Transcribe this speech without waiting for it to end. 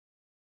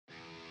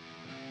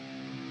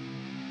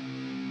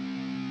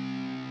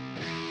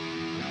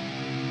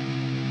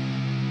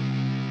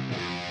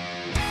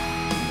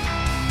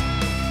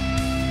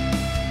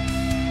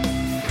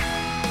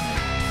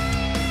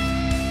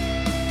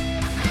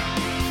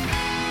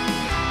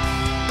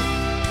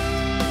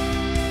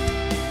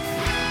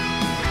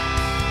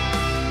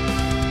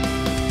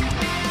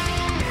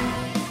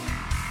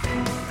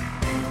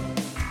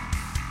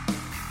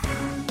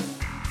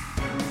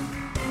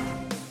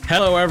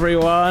Hello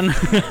everyone,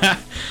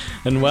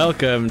 and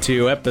welcome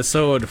to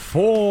episode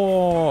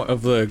 4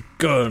 of the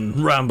GuN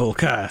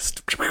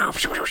Ramblecast.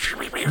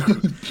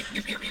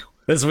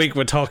 This week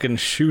we're talking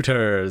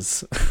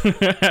shooters.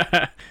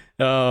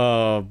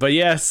 But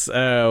yes,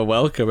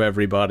 welcome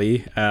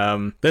everybody.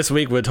 This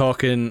week we're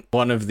talking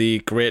one of the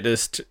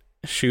greatest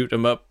shoot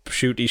 'em up,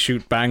 shooty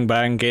shoot bang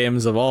bang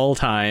games of all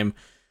time.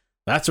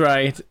 That's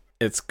right,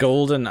 it's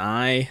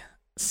Goldeneye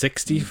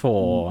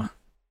 64.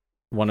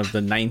 One of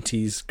the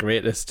 90s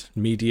greatest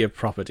media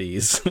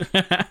properties.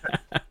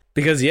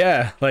 Because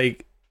yeah,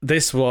 like,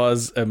 this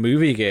was a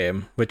movie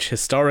game which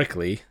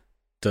historically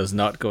does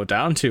not go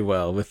down too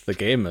well with the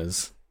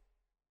gamers.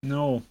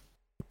 No.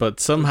 But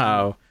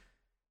somehow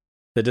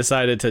they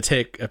decided to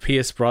take a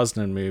Pierce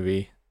Brosnan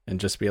movie and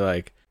just be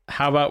like,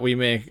 how about we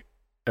make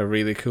a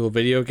really cool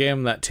video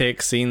game that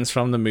takes scenes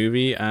from the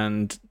movie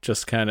and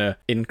just kind of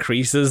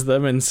increases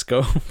them in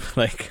scope?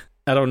 Like,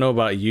 I don't know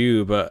about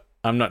you, but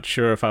I'm not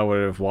sure if I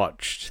would have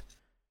watched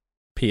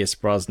Pierce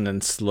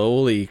Brosnan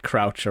slowly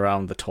crouch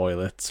around the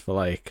toilets for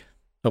like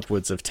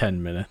upwards of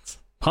 10 minutes.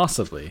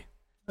 Possibly.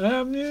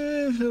 Yeah,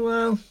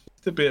 well,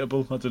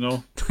 debatable. I don't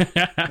know.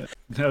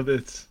 Now that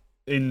it's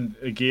in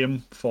a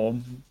game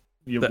form,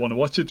 you want to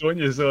watch it, don't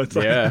you? So it's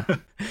like... Yeah.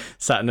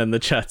 Sat in the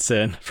chat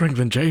saying,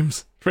 Franklin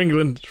James.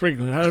 Franklin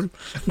Adam.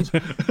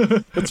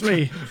 It's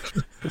me.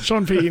 It's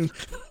Sean Bean.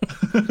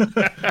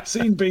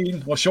 Sean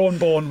Bean or Sean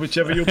Bourne,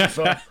 whichever you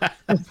prefer.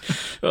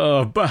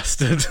 Oh,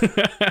 bastard.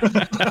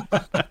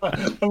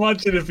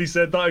 Imagine if he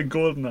said that in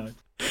Goldeneye.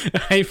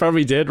 He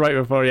probably did right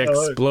before he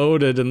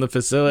exploded in the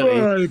facility.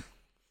 Oh,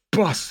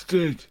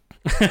 bastard.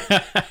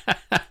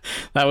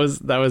 That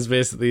was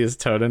basically his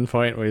turning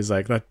point where he's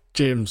like, that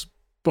James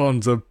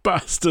Bond's a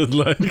bastard,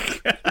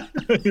 like.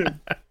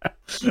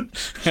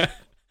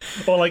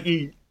 Or like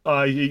he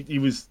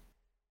was,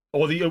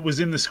 or it was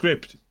in the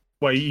script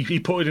where he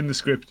put it in the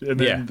script and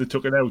then they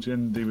took it out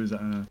and he was.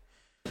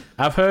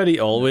 I've heard he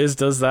always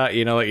does that.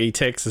 You know, like he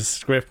takes a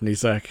script and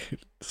he's like,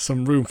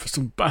 some room for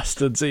some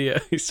bastards here.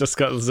 He's just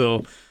got this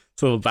little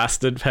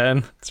bastard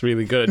pen. It's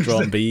really good at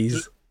drawing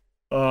bees.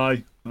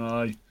 Aye.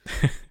 But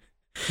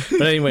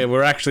anyway,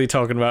 we're actually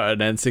talking about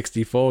an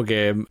N64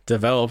 game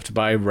developed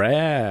by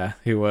Rare,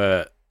 who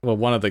were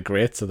one of the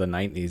greats of the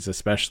 90s,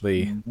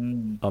 especially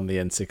on the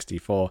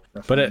N64.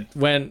 Definitely.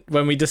 But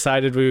when we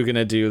decided we were going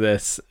to do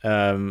this,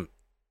 I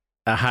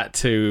had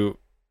to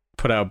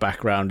put our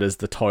background as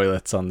the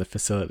toilets on the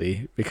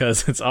facility,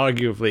 because it's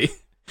arguably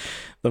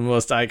the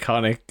most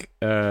iconic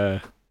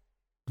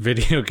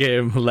video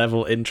game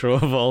level intro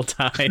of all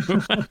time.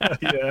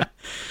 Yeah.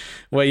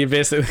 Where you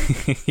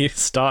basically you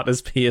start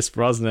as Pierce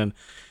Brosnan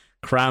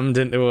crammed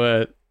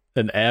into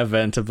an air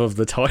vent above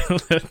the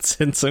toilets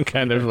in some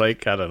kind of,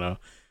 like, I don't know.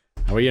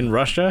 Are we in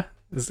Russia?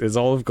 Is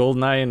all of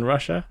Goldeneye in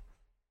Russia?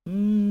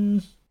 I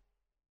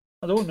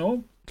don't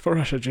know. For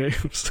Russia,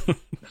 James.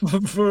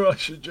 For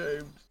Russia,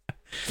 James.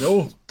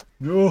 No.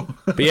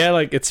 But yeah,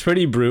 like, it's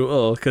pretty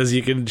brutal because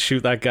you can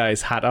shoot that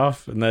guy's hat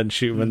off and then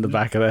shoot him in the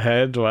back of the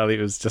head while he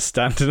was just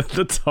standing at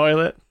the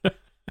toilet.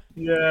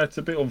 Yeah, it's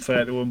a bit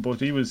unfair to him, but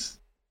he was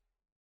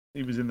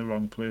in the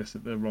wrong place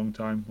at the wrong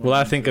time. Well,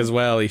 I think as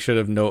well he should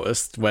have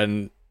noticed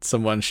when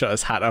someone shot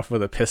his hat off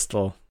with a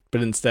pistol,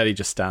 but instead he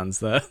just stands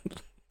there.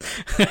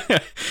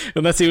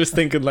 Unless he was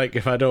thinking, like,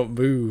 if I don't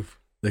move,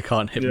 they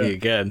can't hit me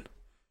again.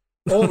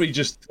 Or he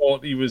just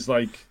thought he was,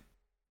 like,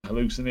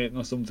 hallucinating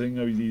or something,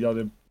 or he had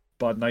a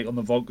bad night on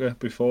the vodka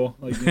before.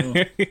 Like, you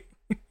know.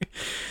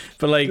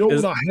 But, like,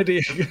 that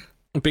headache.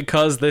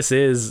 Because this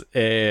is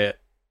a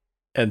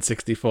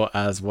N64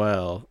 as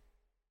well.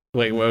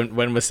 Like,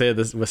 when we say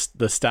this,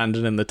 they're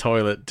standing in the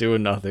toilet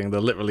doing nothing, they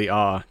literally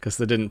are, because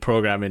they didn't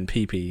program in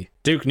PP.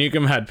 Duke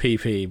Nukem had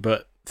PP,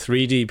 but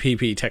 3D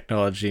PP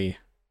technology,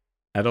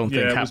 I don't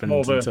think happened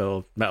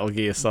until Metal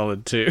Gear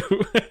Solid 2.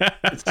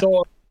 It's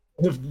sort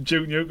of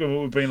Duke Nukem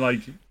would have been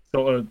like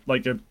sort of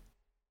like a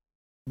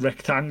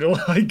rectangle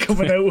like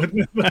coming out,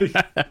 wouldn't it? Like...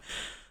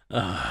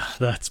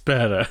 that's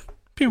better.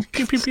 Pew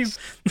pew pew pew.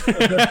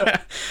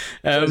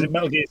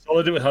 Metal Gear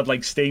Solid, it had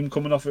like steam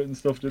coming off it and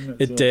stuff,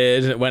 didn't it? It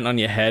did. It went on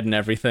your head and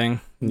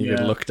everything, and you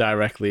could look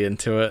directly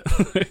into it.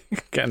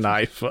 Get an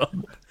eyeful.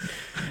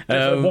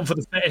 One for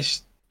the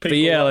fetish people. But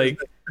yeah, like,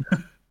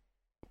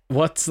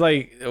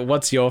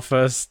 what's your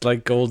first,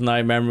 like,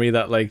 GoldenEye memory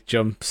that, like,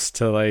 jumps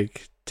to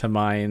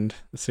mind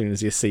as soon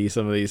as you see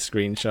some of these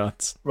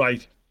screenshots?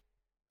 Right.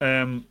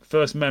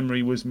 First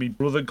memory was me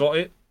brother got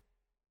it.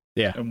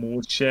 Yeah. And we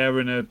were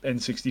sharing a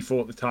N64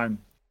 at the time.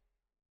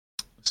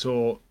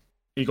 So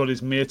he got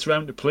his mates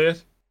around to play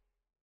it.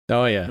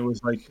 Oh, yeah. It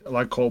was like a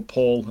lad called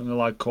Paul and a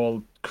lad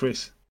called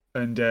Chris.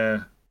 And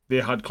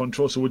they had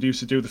control, so we used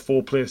to do the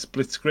 4-player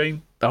split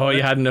screen. Oh,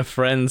 you had enough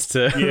friends for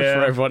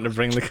everyone to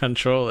bring the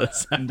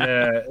controllers. And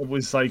it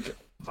was like,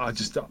 I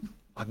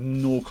had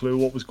no clue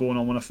what was going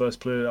on when I first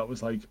played it. I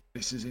was like,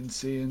 this is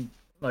insane.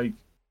 Like,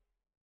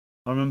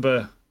 I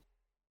remember,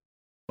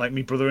 like,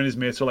 my brother and his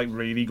mates were, like,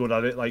 really good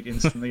at it, like,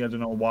 instantly. I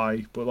don't know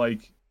why, but,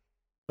 like,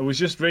 It was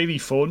just really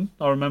fun.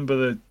 I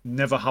remember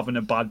never having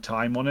a bad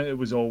time on it. It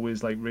was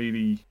always like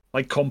really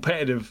like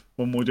competitive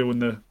when we were doing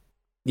the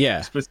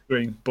split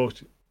screen,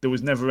 but there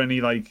was never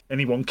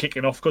anyone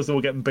kicking off because they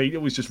were getting beat.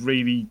 It was just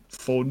really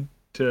fun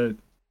to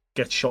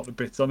get shot to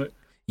bits on it.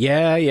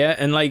 Yeah,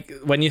 and like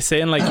when you're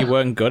saying like you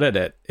weren't good at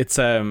it,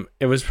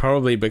 it was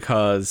probably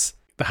because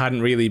there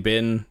hadn't really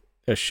been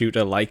a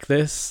shooter like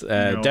this.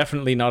 No.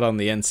 Definitely not on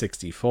the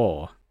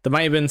N64. There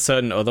might have been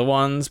certain other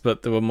ones,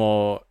 but there were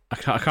more. I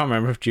can't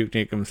remember if Duke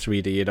Nukem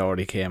 3D had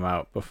already came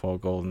out before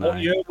Goldeneye. What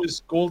year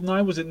was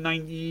Goldeneye? Was it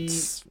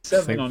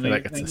 97 or 98? I feel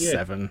like it's a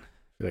 7. I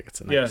feel like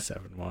it's a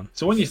 97 one.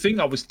 So when you think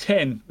I was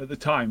 10 at the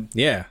time.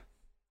 Yeah.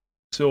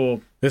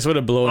 So this would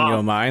have blown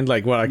your mind,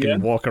 like what I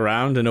can walk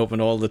around and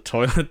open all the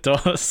toilet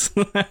doors.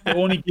 The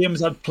only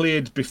games I'd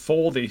played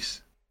before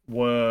this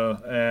were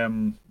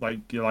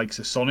like the likes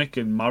of Sonic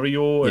and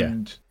Mario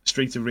and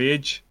Streets of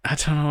Rage. I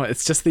don't know,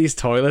 it's just these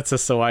toilets are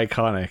so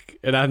iconic.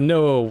 And I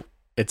know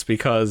it's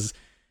because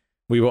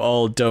we were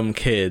all dumb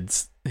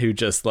kids who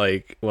just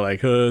like were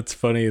like, oh, it's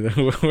funny that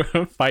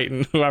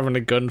we're having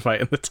a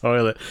gunfight in the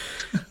toilet.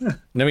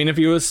 I mean, if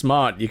you were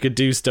smart, you could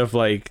do stuff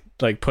like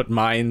put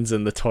mines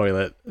in the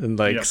toilet, and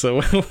like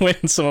so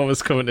when someone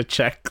was coming to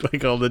check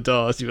like all the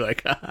doors, you'd be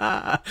like,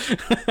 ah,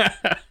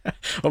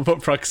 or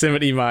put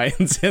proximity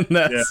mines in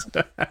there.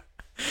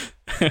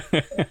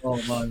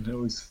 Oh man, it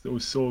was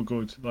so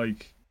good.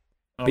 Like,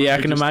 but yeah,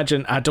 I can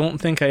imagine. I don't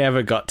think I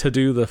ever got to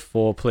do the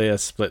 4-player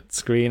split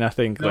screen. I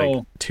think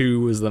like 2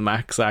 was the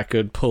max I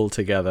could pull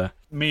together.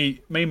 Me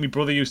and my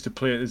brother used to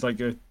play it as like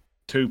a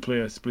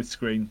 2-player split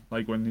screen,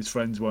 like when his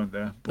friends weren't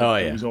there.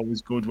 But it was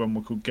always good when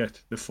we could get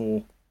the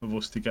 4 of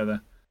us together.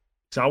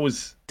 So I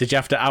was. Did you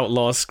have to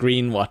outlaw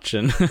screen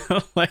watching?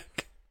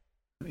 Like.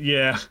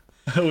 Yeah,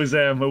 it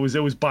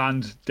was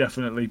banned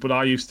definitely, but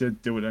I used to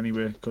do it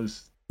anyway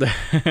because.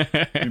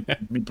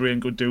 My brain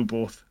could do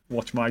both,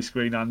 watch my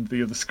screen and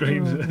the other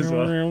screen as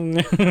well.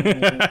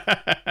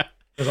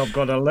 Because I've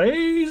got a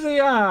lazy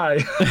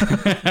eye.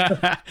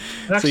 I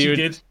actually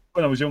did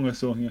when I was younger,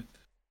 so yeah.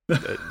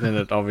 And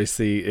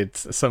it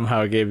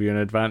somehow gave you an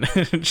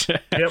advantage.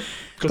 Yep,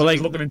 because I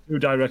was looking in 2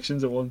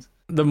 directions at once.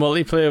 The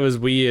multiplayer was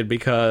weird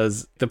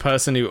because the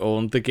person who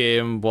owned the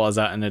game was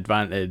at an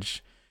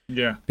advantage.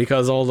 Yeah.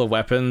 Because all the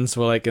weapons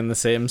were like in the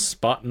same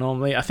spot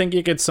normally. I think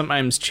you could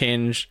sometimes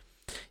change.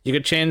 You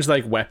could change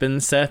like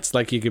weapon sets,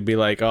 like you could be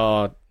like,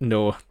 oh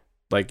no,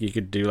 like you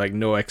could do like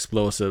no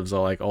explosives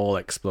or like all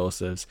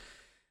explosives.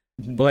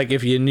 But like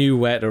if you knew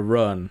where to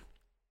run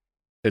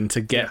and to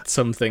get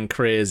something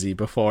crazy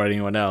before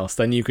anyone else,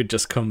 then you could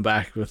just come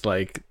back with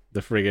like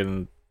the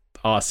friggin'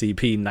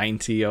 RCP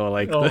 90 or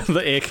like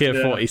the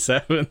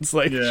AK-47s,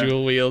 like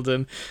dual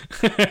wielding.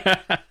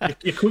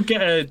 You could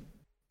get a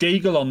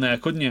Deagle on there,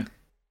 couldn't you?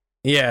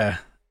 Yeah.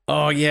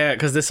 Oh yeah,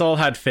 because this all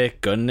had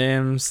fake gun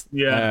names.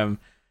 Yeah.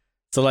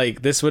 So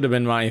like this would have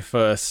been my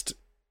first,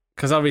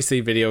 because obviously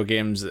video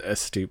games are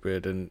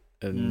stupid and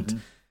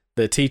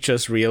they teach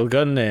us real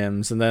gun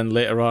names, and then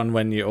later on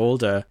when you're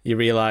older you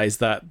realize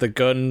that the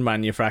gun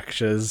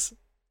manufacturers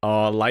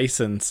are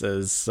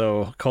licenses,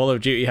 so Call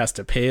of Duty has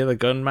to pay the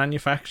gun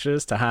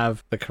manufacturers to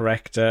have the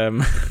correct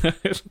like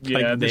there's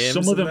names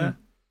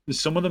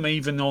some of them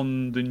even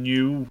on the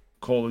new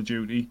Call of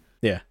Duty.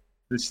 Yeah,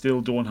 they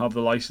still don't have the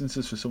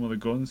licenses for some of the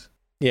guns.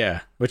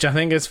 Yeah, which I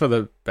think is for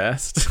the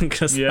best,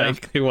 because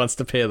like who wants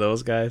to pay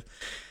those guys?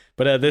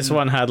 But this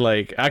one had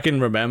like, I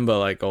can remember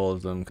like all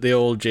of them. The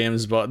old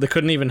James Bond, they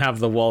couldn't even have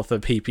the Walther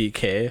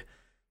PPK.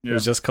 It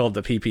was just called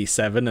the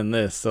PP7 in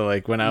this. So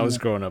like when I was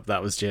growing up,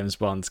 that was James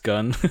Bond's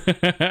gun.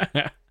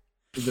 The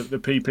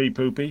PP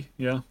Poopy,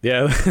 yeah.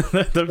 Yeah,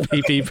 the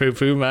PP Poo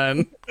Poo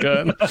Man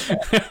gun.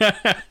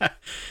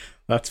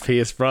 That's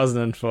Pierce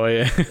Brosnan for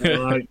you.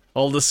 Right.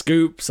 All the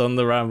scoops on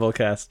the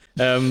Ramblecast.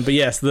 But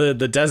yes, the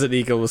Desert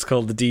Eagle was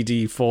called the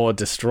DD4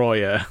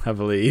 Destroyer, I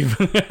believe.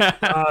 Or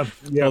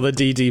the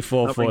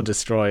DD44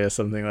 Destroyer,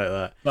 something like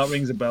that. That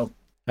rings a bell.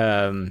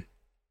 And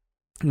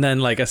then,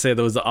 like I say,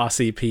 there was the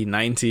RCP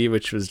 90,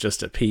 which was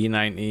just a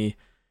P90.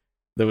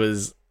 There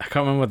was, I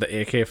can't remember what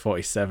the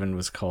AK-47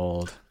 was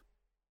called.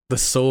 The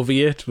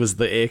Soviet was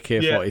the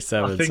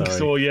AK-47. I think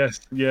so,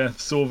 yes. Yeah,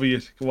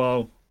 Soviet.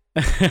 Wow.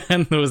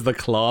 And there was the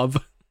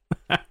Klob,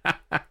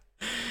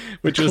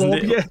 which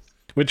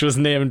was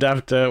named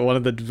after one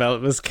of the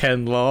developers,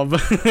 Ken Lobb.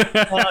 And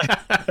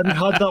it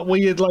had that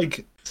weird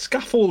like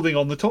scaffolding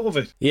on the top of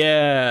it.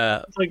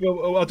 Yeah, like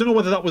I don't know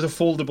whether that was a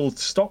foldable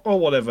stock or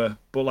whatever,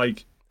 but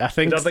like I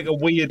think it had like a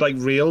weird like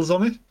rails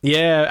on it.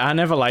 Yeah, I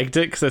never liked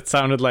it because it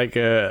sounded like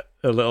a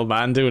little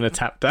man doing a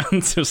tap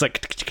dance. It was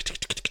like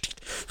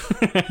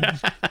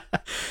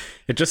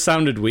it just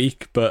sounded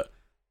weak, but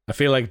I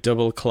feel like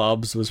double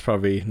Klobs was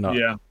probably not.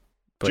 Yeah,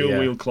 dual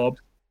wheel Klob.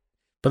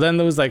 But then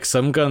there was like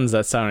some guns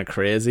that sounded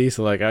crazy,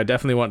 so like I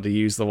definitely wanted to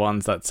use the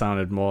ones that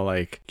sounded more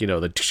like, you know,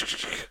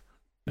 the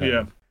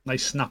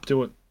nice snap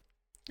to it.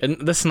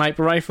 And the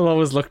sniper rifle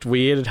always looked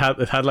weird. It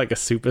had like a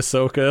super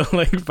soaker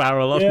like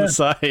barrel on the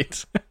side.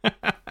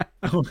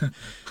 It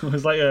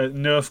was like a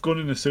Nerf gun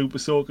and a super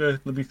soaker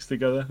mixed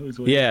together. It was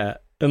weird. Yeah.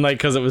 And like,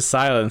 because it was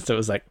silenced, it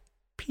was like,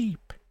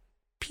 peep,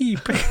 peep.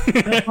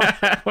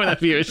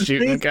 Whenever you were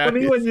shooting It's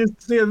funny when you're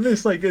seeing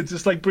this, like, it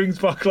just like brings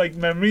back like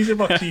memories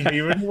of actually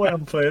hearing when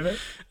I'm playing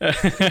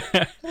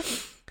it.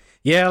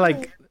 Yeah,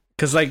 like,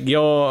 because like we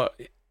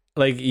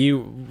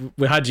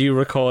had you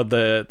record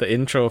the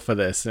intro for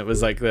this, and it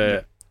was like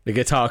the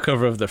guitar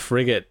cover of the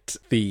Frigate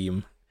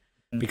theme.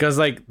 Because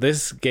like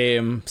this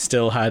game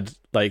still had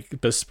like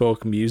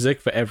bespoke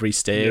music for every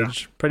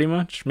stage, pretty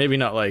much. Maybe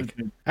not like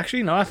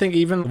actually no, I think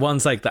even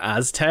ones like the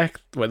Aztec,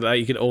 where that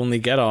you could only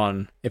get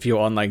on if you're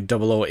on like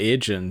 00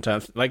 Agent.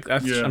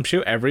 I'm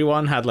sure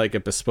everyone had like a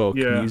bespoke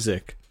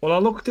music. Well, I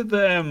looked at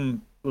the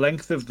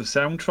length of the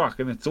soundtrack,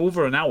 and it's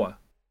over an hour.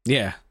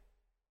 Yeah.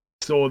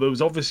 So there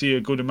was obviously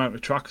a good amount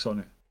of tracks on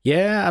it.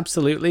 Yeah,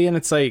 absolutely, and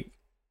it's like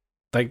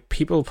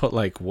people put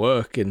like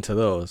work into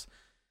those.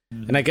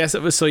 And I guess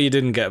it was so you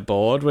didn't get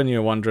bored when you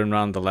were wandering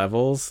around the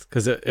levels,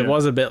 because it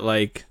was a bit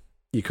like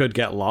you could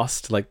get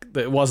lost. Like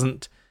it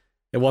wasn't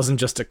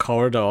just a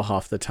corridor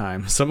half the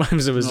time.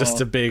 Sometimes it was just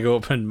a big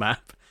open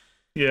map.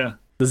 Yeah.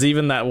 There's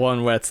even that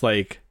one where it's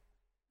like,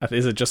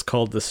 is it just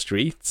called The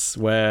Streets,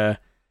 where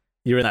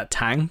you're in that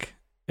tank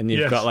and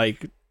you've got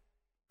like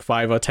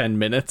 5 or 10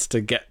 minutes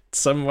to get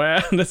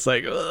somewhere, and it's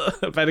like,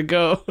 I better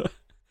go.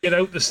 Get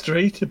out the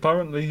street,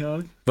 apparently.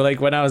 But like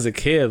when I was a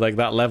kid, like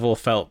that level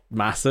felt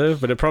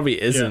massive, but it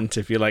probably isn't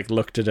if you like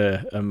looked at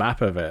a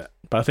map of it.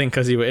 But I think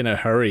because you were in a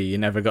hurry, you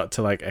never got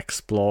to like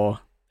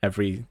explore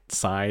every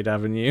side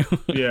avenue.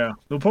 Yeah,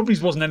 there probably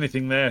wasn't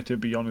anything there, to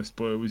be honest,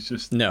 but it was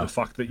just the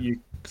fact that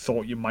you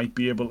thought you might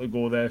be able to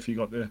go there if you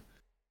got the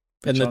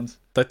chance.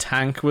 The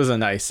tank was a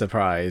nice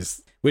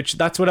surprise, which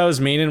that's what I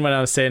was meaning when I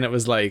was saying it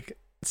was like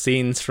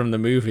scenes from the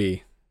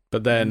movie,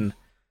 but then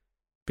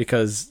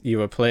because you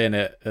were playing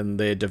it and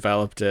they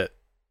developed it,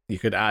 you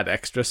could add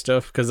extra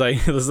stuff, because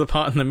like there's the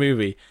part in the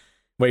movie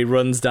where he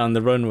runs down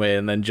the runway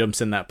and then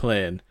jumps in that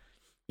plane.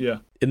 Yeah.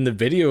 In the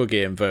video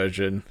game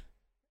version,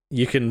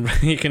 you can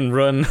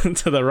run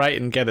to the right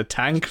and get a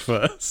tank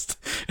first,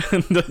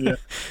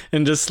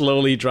 and just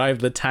slowly drive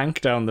the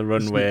tank down the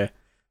runway,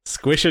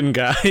 squishing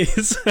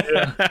guys.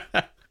 Yeah.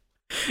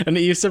 And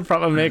it used to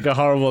probably make a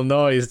horrible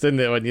noise, didn't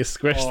it, when you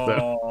squished them?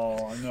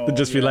 Oh, no. It'd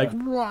just be like...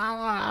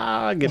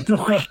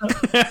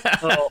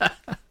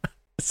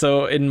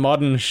 So in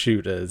modern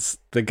shooters,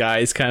 the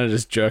guys kind of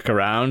just jerk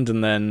around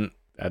and then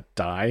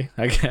die,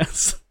 I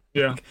guess.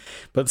 Yeah.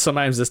 But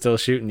sometimes they're still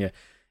shooting you.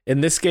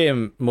 In this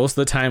game, most of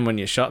the time when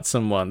you shot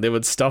someone, they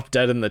would stop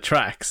dead in the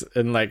tracks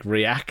and like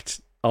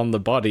react on the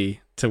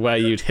body to where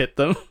you'd hit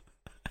them.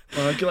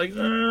 Like,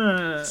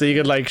 so you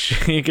could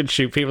like you could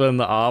shoot people in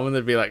the arm and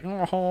they'd be like,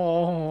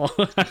 oh.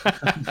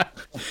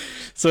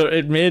 So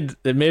it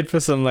made for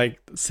some like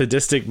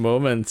sadistic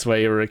moments where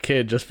you were a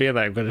kid just being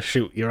like, I'm gonna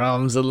shoot your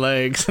arms and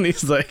legs, and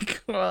he's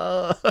like,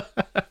 oh.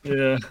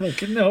 Yeah,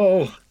 like,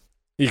 no.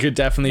 You could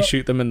definitely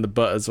shoot them in the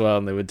butt as well,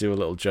 and they would do a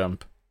little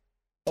jump.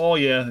 Oh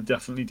yeah,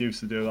 definitely used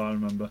to do that, I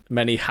remember.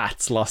 Many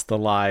hats lost their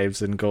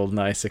lives in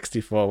Goldeneye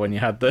 64 when you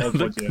had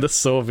the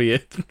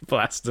Soviet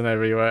blasting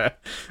everywhere.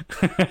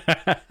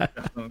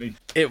 Definitely.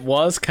 It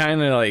was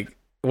kind of like,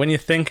 when you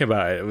think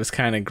about it, it was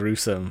kind of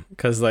gruesome,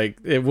 because like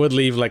it would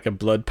leave like a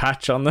blood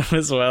patch on them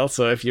as well.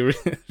 So if you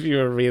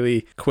were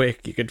really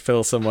quick, you could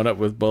fill someone up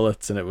with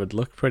bullets and it would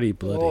look pretty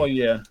bloody. Oh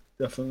yeah,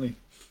 definitely.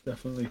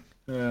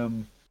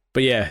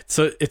 But yeah,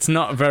 so it's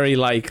not very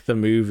like the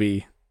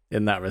movie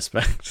in that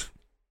respect.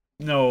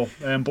 No,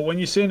 but when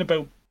you're saying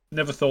about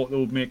never thought they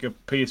would make a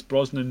Pierce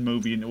Brosnan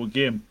movie into a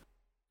game,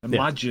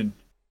 imagine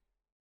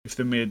if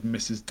they made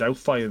Mrs.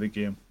 Doubtfire the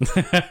game.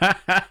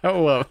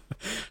 Well,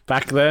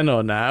 back then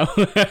or now?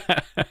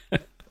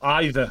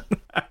 Either.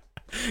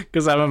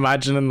 Because I'm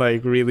imagining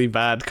like really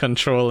bad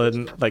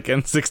controlling like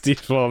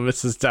N64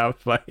 Mrs.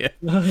 Doubtfire.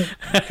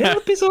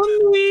 Help is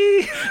on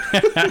me!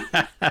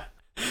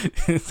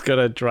 It's got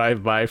a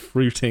drive-by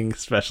fruiting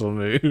special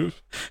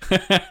move.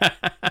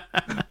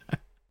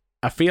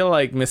 I feel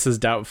like Mrs.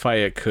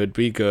 Doubtfire could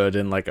be good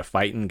in like a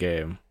fighting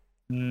game,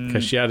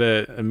 because she had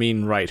a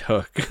mean right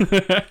hook.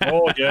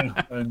 Oh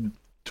yeah, and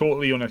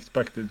totally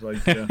unexpected,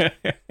 like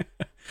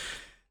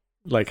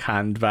like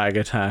handbag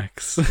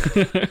attacks.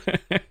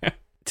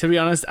 To be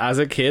honest, as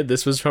a kid,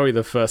 this was probably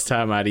the first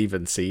time I'd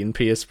even seen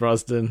Pierce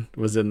Brosnan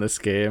was in this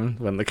game,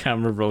 when the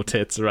camera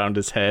rotates around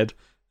his head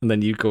and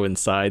then you go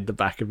inside the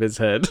back of his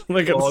head,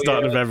 like at the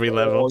start of every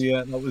level. Oh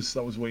yeah,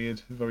 that was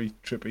weird, very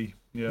trippy.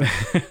 Yeah.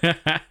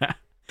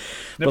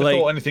 Never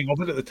thought anything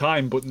of it at the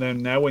time, but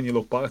now when you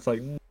look back, it's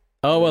like...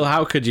 Oh, well,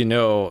 how could you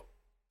know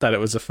that it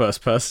was a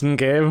first-person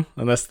game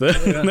unless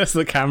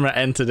the camera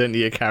entered into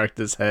your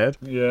character's head?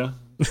 Yeah.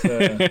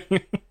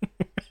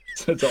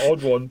 It's an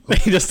odd one.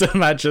 You just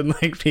imagine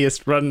like Pierce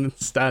Brosnan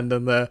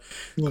standing there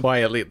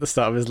quietly at the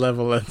start of his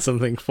level and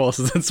something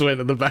forces its way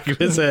into the back of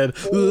his head.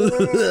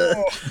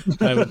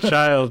 I'm a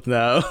child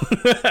now.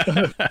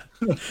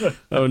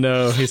 Oh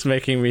no, he's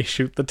making me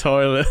shoot the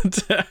toilet.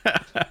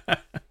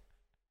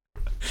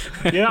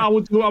 Yeah, I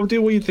would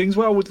do weird things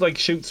where I would like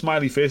shoot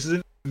smiley faces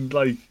in, and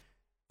like,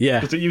 yeah,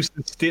 because it used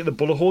to stay in the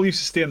bullet hole. Used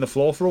to stay on the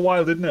floor for a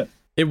while, didn't it?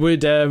 It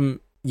would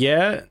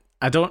Yeah,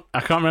 I can't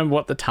remember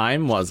what the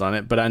time was on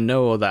it, but I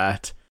know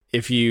that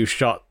if you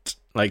shot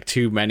like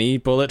too many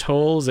bullet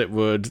holes, it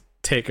would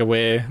take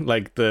away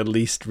like the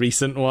least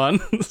recent one.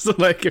 So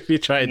like if you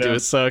try to do a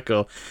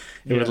circle,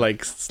 it would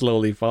like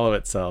slowly follow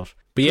itself.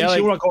 But yeah,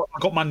 sure, I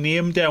got my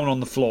name down on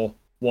the floor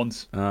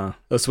once.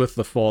 Us with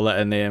the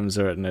 4-letter names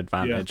are at an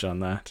advantage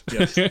on that.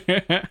 Yes.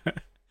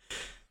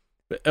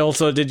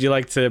 Also, did you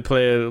like to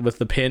play with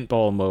the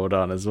paintball mode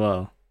on as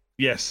well?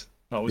 Yes,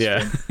 that was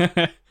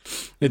fun.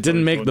 It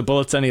didn't make the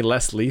bullets any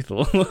less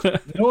lethal.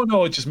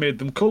 No, it just made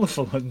them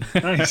colourful and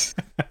nice.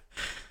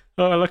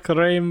 Oh, look,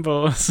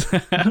 rainbows.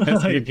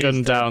 You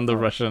gunned down the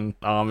Russian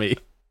army.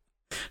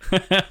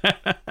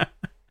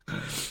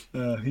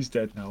 He's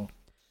dead now.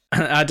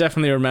 I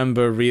definitely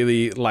remember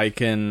really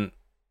liking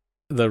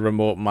the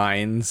remote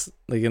mines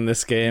like in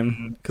this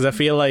game, because I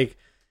feel like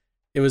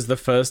it was the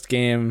first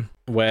game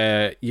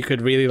where you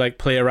could really like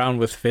play around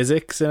with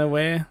physics in a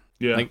way.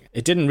 Yeah. Like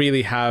it didn't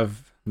really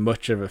have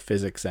much of a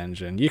physics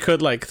engine. You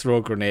could like throw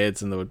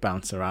grenades and they would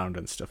bounce around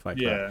and stuff like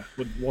that. Yeah,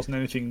 but it wasn't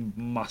anything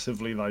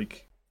massively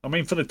like... I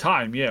mean, for the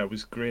time, yeah, it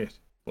was great.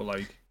 But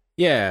like...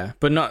 Yeah,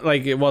 but not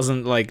like it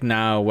wasn't like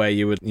now where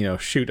you would,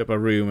 shoot up a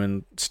room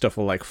and stuff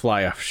will like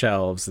fly off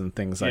shelves and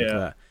things like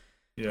that.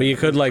 Yeah, but you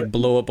could like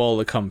blow up all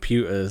the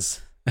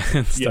computers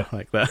and stuff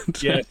like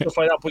that. Yeah, stuff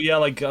like that. But yeah,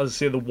 like as I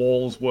say, the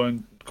walls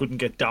couldn't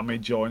get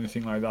damaged or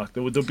anything like that.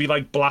 There'd be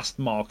like blast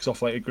marks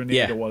off like a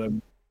grenade or whatever.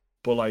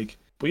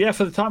 But yeah,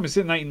 for the time it's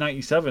in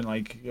 1997.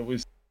 Like it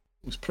was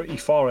pretty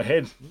far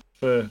ahead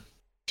for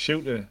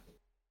shooter,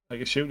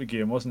 like a shooter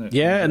game, wasn't it?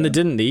 Yeah, and they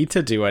didn't need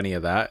to do any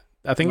of that.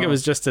 I think it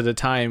was just at a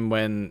time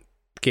when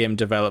game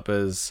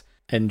developers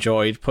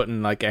enjoyed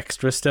putting like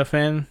extra stuff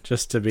in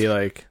just to be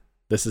like,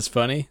 this is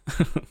funny.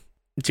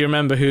 Do you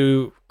remember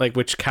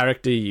which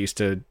character you used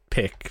to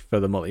pick for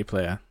the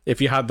multiplayer? If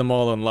you had them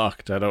all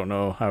unlocked, I don't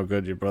know how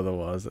good your brother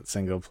was at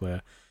single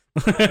player.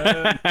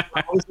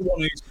 I was the one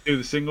who used to do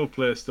the single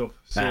player stuff,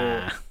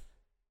 so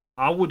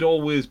I would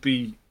always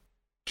be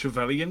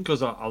Trevelyan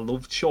because I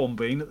loved Sean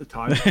Bean at the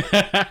time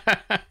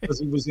because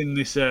he was in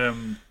this.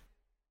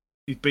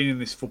 He'd been in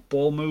this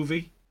football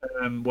movie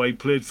where he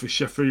played for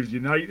Sheffield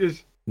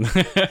United.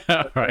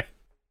 Right.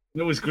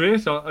 It was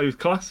great. It was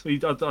class. I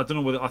don't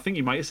know whether I think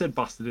he might have said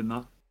bastard in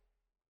that.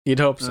 You'd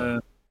hope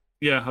so.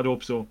 Yeah, I'd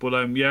hope so. But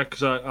yeah,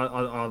 because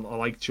I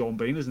liked Sean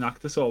Bean as an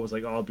actor, so I was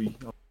like, I'll be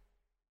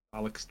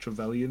Alex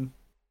Trevelyan.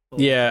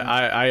 Yeah,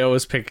 I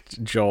always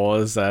picked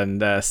Jaws,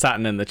 and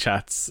Saturn in the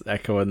chat's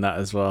echoing that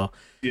as well.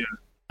 Yeah,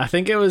 I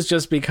think it was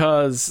just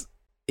because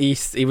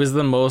he was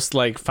the most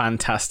like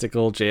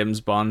fantastical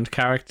James Bond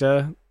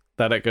character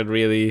that I could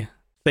really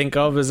think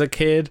of as a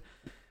kid,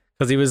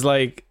 because he was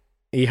like,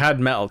 he had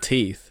metal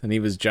teeth and he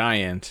was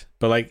giant,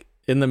 but like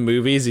in the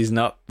movies he's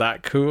not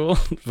that cool.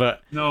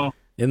 But no,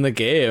 in the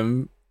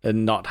game,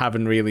 and not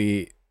having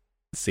really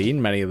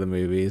seen many of the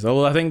movies,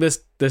 although I think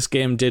this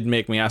game did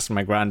make me ask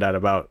my granddad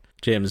about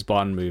James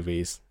Bond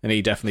movies, and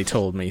he definitely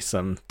told me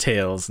some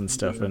tales and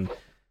stuff, and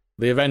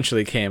they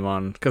eventually came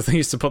on because they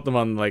used to put them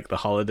on like the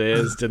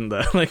holidays, didn't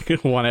they? Like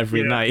one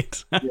every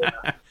night.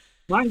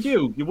 Mind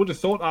you would have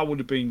thought I would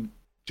have been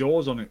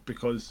Jaws on it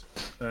because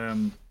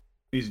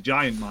he's a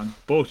giant man,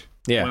 but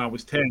when I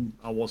was 10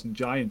 I wasn't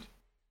giant.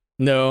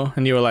 No,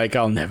 and you were like,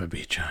 I'll never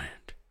be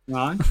giant.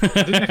 Right.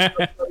 I didn't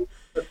expect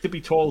to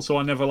be tall, so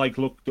I never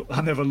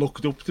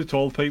looked up to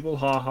tall people.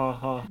 Ha ha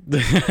ha.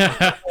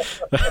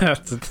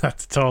 That's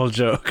a tall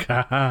joke.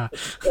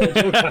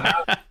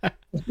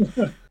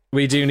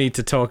 We do need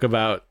to talk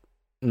about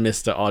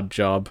Mr.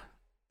 Oddjob.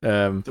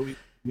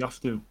 We have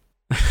to.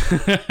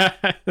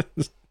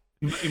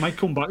 He might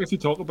come back if you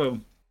talk about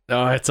him.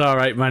 Oh, it's all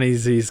right, man.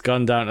 He's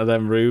gone down to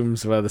them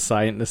rooms where the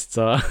scientists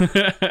are.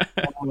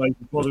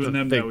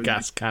 The big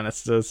gas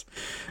canisters.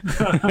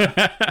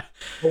 I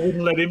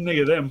wouldn't let him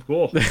near them.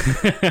 Go.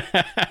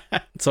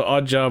 So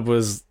Oddjob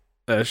was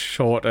a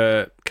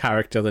shorter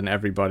character than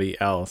everybody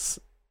else,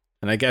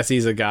 and I guess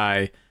he's a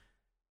guy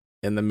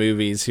in the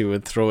movies who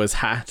would throw his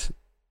hat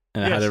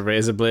and had a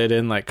razor blade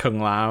in, like Kung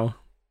Lao.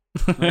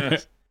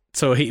 Yes.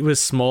 So he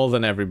was smaller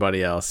than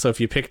everybody else. So if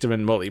you picked him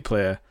in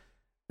multiplayer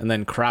and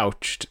then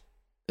crouched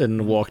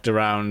and walked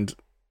around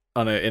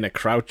in a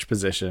crouch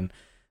position,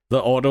 the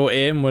auto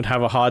aim would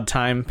have a hard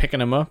time picking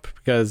him up,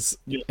 because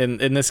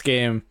in this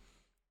game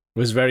it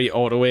was very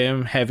auto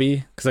aim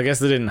heavy, because I guess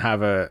they didn't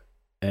have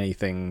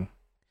anything.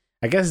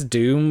 I guess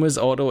Doom was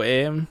auto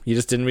aim, you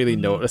just didn't really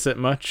notice it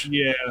much.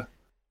 Yeah, it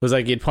was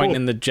like you'd point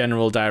in the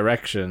general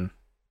direction.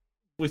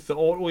 With the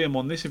auto aim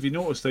on this, if you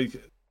noticed, like,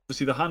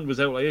 see, the hand was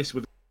out like this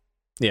with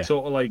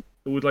sort of like,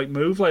 it would like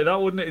move like that,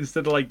 wouldn't it?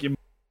 Instead of like your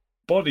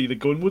body, the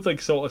gun would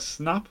like sort of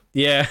snap.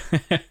 Yeah.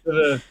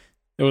 It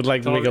would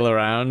like wiggle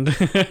around.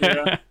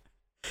 Yeah.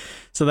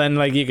 So then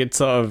like you could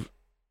sort of,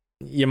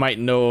 you might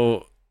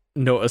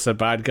notice a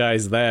bad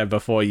guy's there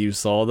before you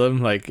saw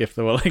them, like if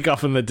they were like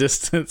off in the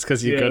distance,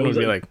 because your gun would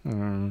be like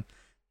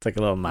it's like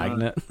a little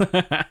magnet.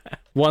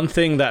 One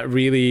thing that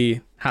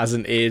really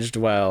hasn't aged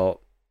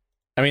well,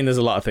 I mean there's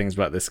a lot of things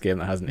about this game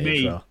that hasn't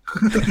aged well.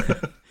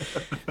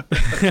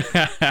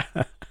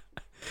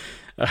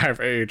 I've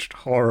aged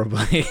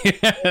horribly.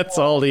 It's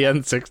all the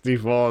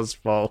N64's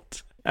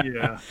fault.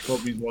 Yeah,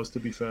 probably was, to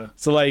be fair.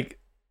 So, like,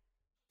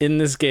 in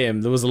this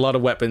game, there was a lot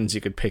of weapons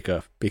you could pick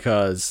up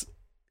because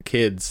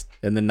kids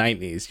in the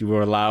 90s, you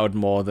were allowed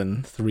more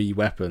than 3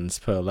 weapons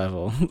per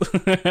level.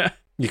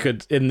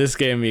 In this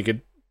game, you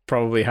could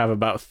probably have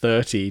about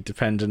 30,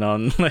 depending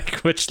on, like,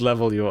 which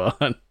level you're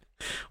on.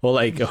 Or,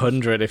 like,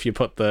 100 if you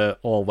put the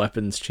all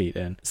weapons cheat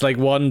in. It's like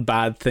one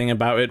bad thing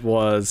about it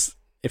was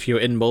if you were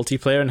in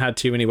multiplayer and had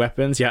too many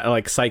weapons, you had to,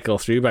 like, cycle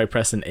through by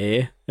pressing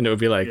A, and it would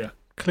be like,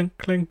 clink,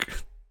 clink,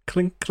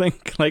 clink,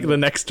 clink, like the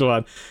next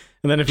one.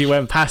 And then if you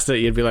went past it,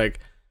 you'd be like,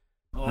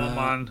 oh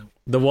man.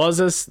 There was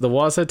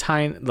a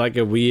tiny, like,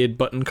 a weird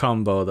button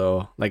combo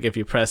though. Like if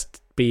you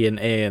pressed B and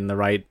A in the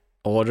right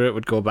order, it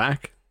would go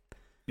back.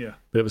 Yeah.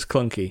 But it was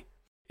clunky.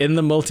 In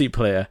the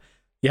multiplayer,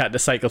 you had to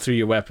cycle through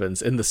your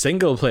weapons. In the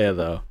single player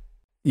though,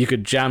 you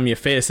could jam your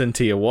face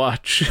into your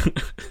watch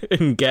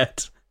and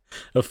get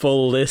a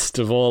full list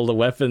of all the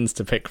weapons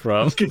to pick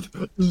from.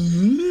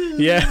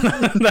 Yeah,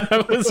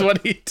 that was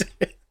what he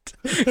did.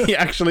 He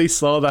actually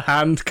saw the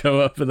hand come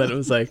up and then it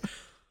was like,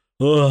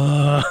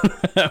 oh,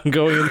 I'm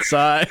going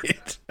inside.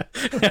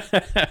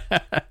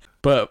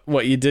 But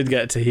what you did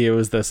get to hear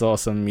was this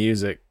awesome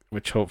music,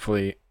 which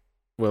hopefully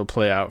will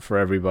play out for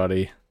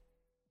everybody.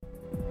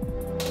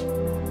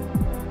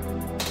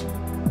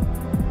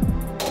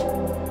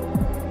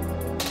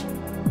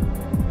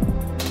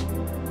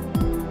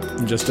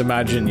 Just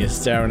imagine you're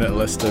staring at a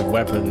list of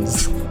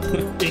weapons.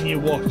 In your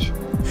watch.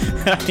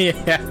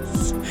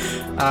 Yes.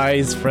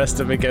 Eyes pressed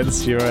up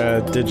against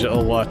your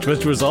digital watch,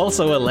 which was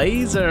also a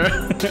laser.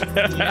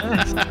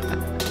 Yes.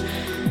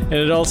 And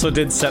it also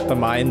did set the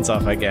mines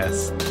off, I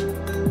guess.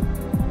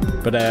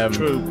 But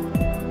True.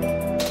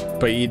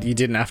 But you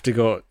didn't have to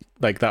go,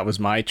 like, that was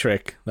my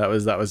trick. That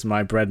was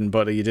my bread and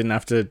butter. You didn't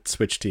have to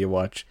switch to your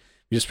watch.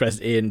 You just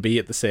pressed A and B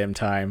at the same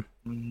time.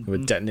 It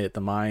would detonate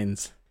the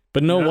mines.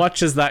 But no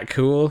watch is that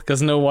cool,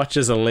 because no watch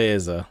is a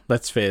laser.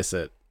 Let's face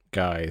it,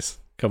 guys.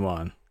 Come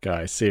on,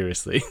 guys,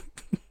 seriously.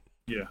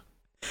 Yeah.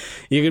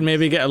 You could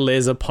maybe get a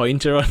laser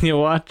pointer on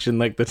your watch in,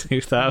 like, the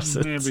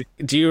 2000s. Maybe.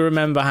 Do you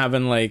remember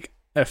having, like,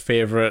 a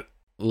favorite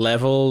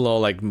level or,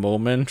 like,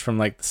 moment from,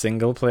 like, the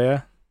single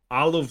player?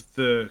 I loved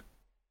the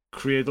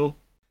cradle.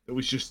 It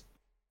was just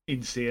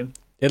insane.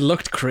 It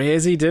looked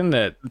crazy, didn't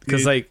it?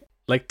 Because, like,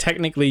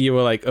 technically you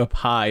were, like, up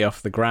high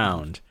off the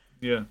ground.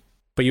 Yeah.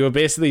 But you were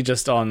basically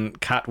just on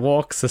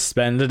catwalk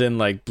suspended in,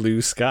 like,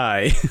 blue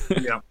sky.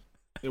 Yeah.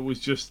 It was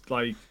just,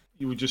 like,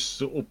 you were just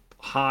so up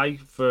high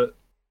for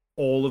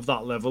all of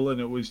that level,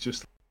 and it was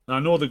just... I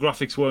know the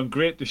graphics weren't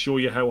great to show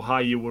you how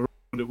high you were,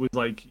 but it was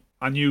like...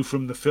 I knew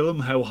from the film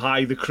how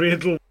high the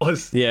cradle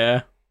was.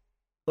 Yeah.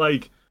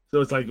 Like, so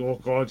it's like, oh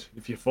god,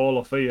 if you fall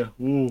off here,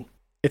 ooh.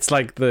 It's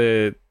like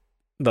the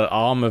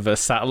arm of a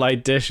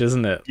satellite dish,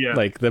 isn't it? Yeah.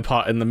 Like the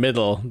part in the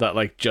middle that,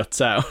 like, juts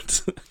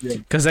out. Yeah.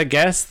 Because I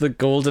guess the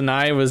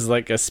Goldeneye was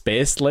like a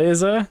space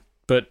laser,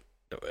 but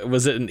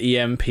was it an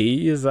EMP?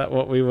 Is that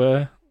what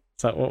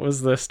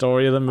was the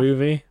story of the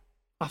movie?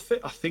 I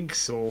think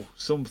so.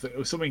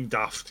 Something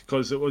daft,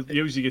 because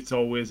usually it's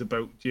always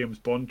about James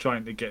Bond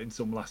trying to get in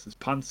some lass's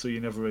pants, so you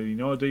never really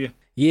know, do you?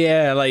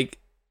 Yeah, like,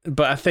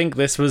 but I think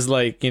this was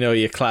like, you know,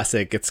 your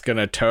classic, it's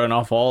gonna turn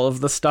off all of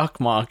the stock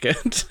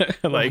market.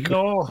 Like,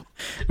 oh, no.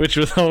 Which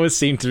would always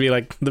seem to be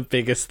like the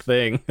biggest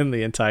thing in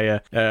the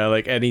entire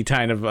like any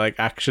kind of like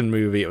action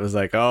movie. It was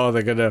like, oh,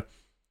 they're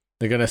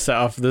gonna set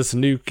off this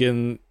nuke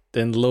in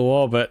low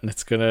orbit and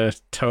it's gonna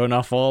turn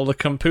off all the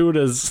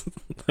computers.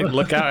 Like,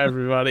 look out,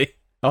 everybody.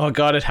 Oh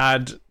god, it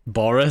had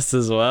Boris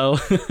as well.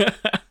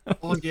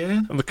 Oh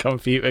yeah, the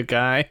computer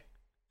guy.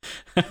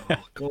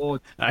 Oh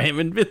god, I am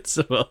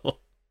invincible.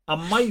 I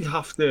might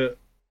have to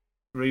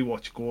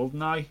rewatch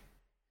Goldeneye.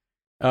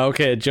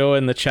 Okay, Joe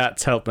in the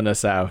chat's helping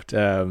us out.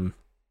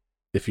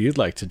 If you'd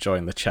like to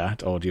join the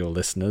chat, audio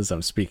listeners,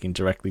 I'm speaking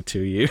directly to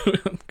you.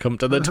 Come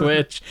to the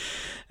Twitch.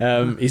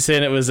 He's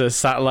saying it was a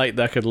satellite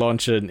that could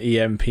launch an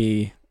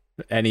EMP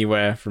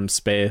anywhere from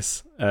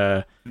space.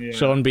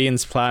 Sean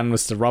Bean's plan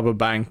was to rob a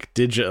bank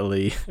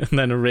digitally and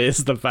then erase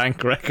the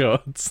bank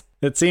records.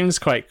 It seems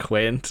quite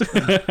quaint.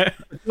 It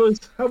was.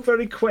 How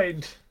very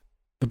quaint.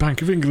 The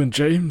Bank of England,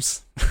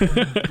 James.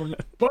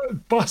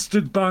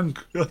 Bastard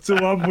bank. That's who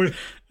I'm with.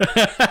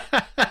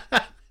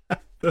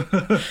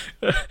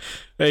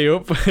 Hey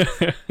up.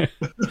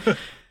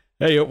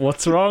 Hey up,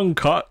 what's wrong,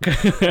 cock?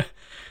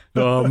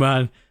 Oh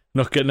man,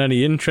 not getting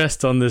any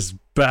interest on this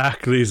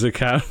Barclays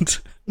account.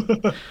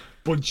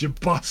 Bunch of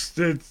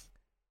bastards.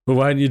 Well,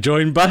 why don't you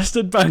join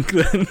Bastard Bank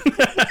then?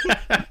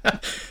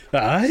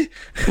 Aye?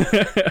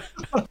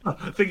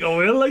 I think I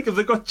will, like, have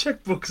they got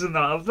checkbooks and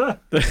that,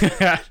 have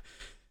they?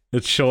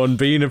 It's Sean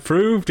Bean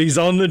approved. He's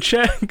on the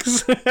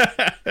checks.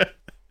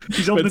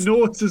 He's on the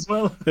notes as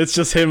well. It's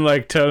just him,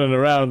 like, turning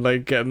around,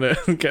 like getting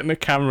a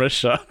camera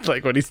shot,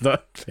 like when he's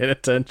not paying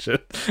attention.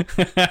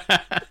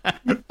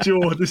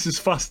 Joe, this is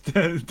fast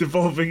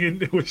devolving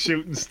into a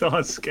shooting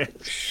star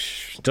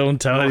sketch.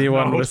 Don't tell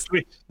anyone.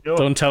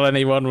 Don't tell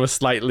anyone we're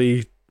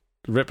slightly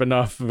ripping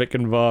off Vic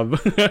and Bob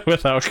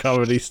with our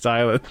comedy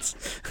stylings.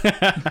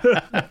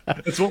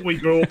 It's what we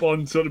grew up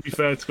on, so to be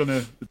fair, it's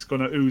gonna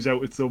ooze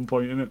out at some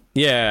point, isn't it?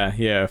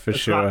 Yeah, for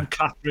sure.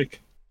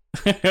 Catholic.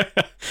 For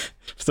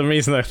some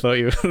reason I thought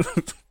you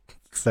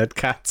said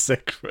cat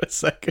sick for a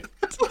second.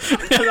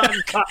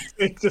 Cat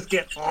sick, just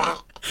get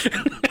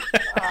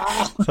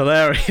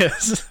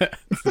hilarious.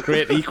 The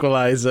great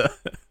equalizer.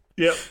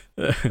 Yep.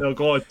 Oh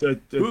God.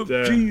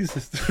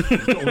 Jesus.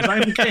 Was I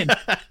again?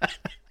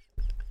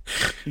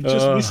 He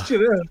just missed you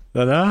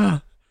there.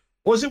 No.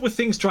 Was it with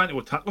things trying to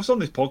attack us on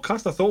this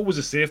podcast? I thought it was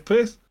a safe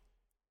place.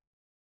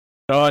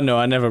 Oh no,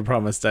 I never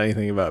promised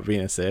anything about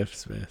being a safe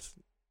space.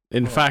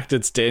 In fact,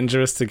 it's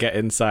dangerous to get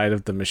inside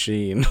of the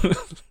machine.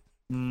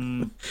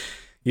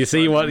 You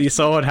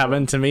saw what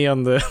happened to me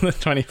on the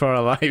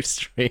 24-hour live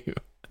stream.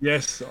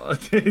 Yes, I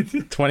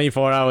did.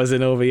 24 hours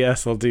in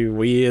OBS will do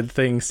weird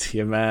things to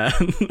you, man.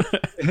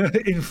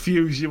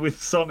 Infuse you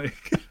with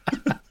Sonic.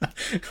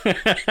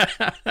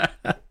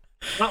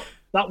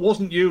 That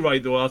wasn't you,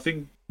 right, though? I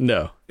think...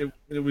 No.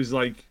 It was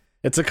like...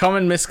 It's a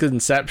common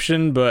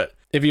misconception, but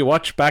if you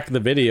watch back the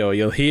video,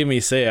 you'll hear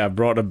me say I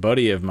brought a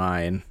buddy of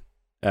mine,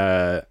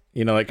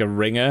 like a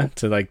ringer,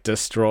 to like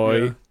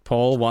destroy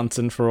Paul once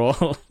and for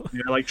all.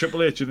 Yeah, like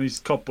Triple H and his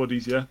cop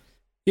buddies, yeah?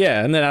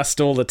 Yeah, and then I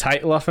stole the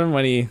title off him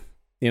when he...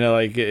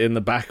 like in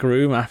the back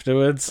room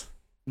afterwards,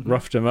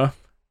 roughed him up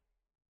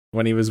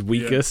when he was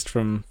weakest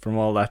from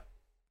all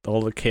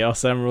the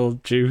Chaos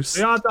Emerald juice.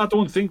 Yeah, I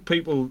don't think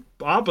people.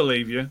 I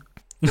believe you.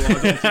 But I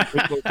don't think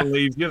people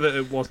believe you that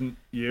it wasn't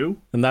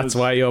you. And that's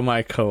why you're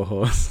my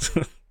co-host.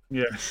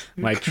 Yes.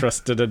 My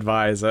trusted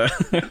advisor.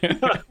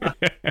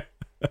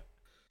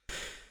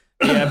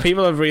 Yeah,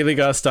 people have really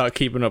got to start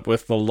keeping up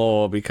with the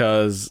lore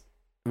because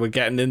we're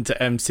getting into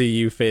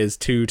MCU Phase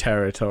 2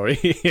 territory.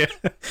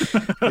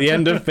 The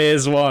end of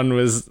Phase 1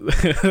 was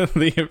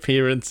the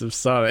appearance of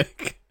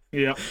Sonic.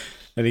 Yeah.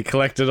 And he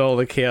collected all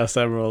the Chaos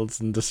Emeralds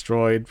and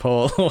destroyed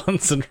Paul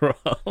once and for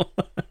all.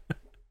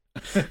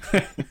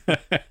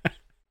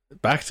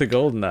 Back to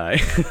Goldeneye.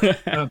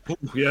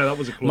 Yeah, that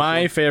was a close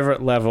My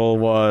favourite level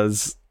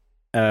was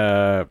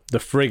the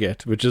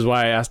Frigate, which is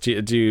why I asked you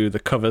to do the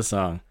cover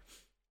song.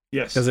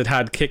 Yes. Because it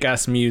had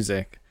kick-ass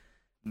music.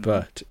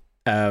 But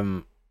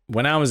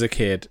when I was a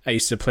kid, I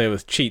used to play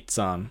with cheats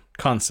on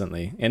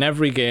constantly. In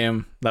every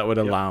game that would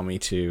allow me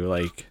to,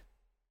 like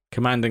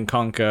Command and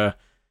Conquer,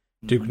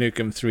 Duke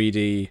Nukem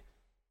 3D,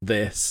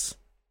 this.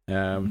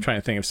 I'm trying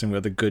to think of some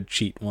of the good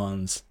cheat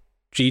ones.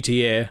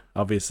 GTA,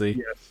 obviously.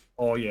 Yes.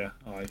 Oh, yeah.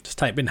 Just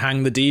type in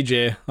Hang the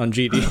DJ on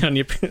GD on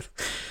your...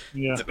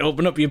 Yeah.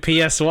 Open up your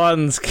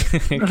PS1s,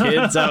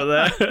 kids out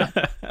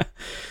there.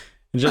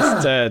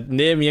 Just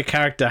name your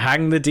character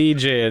Hang the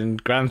DJ in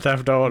Grand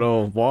Theft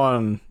Auto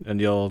 1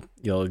 and you'll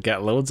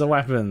get loads of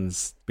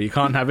weapons. But you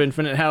can't have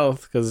infinite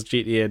health because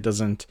GTA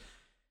doesn't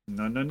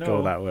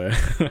go that way.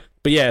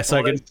 But yeah,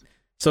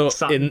 so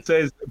Saturn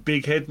says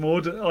big head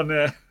mode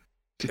on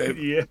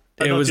GTA.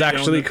 It was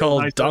actually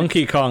called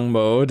Donkey Kong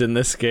mode in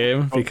this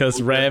game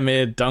because Rare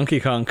made Donkey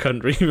Kong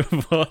Country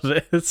before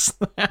this.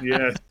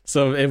 Yeah.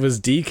 So it was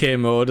DK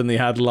mode and they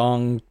had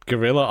long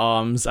gorilla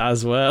arms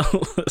as well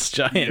as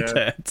giant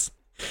heads.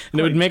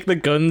 And it would make the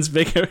guns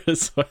bigger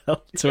as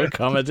well to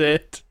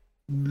accommodate.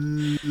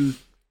 And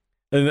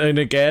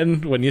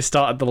again, when you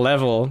started the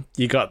level,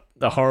 you got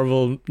the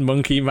horrible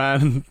monkey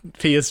man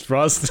Pierce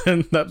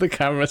Brosnan that the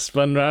camera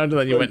spun round and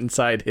then you went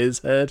inside his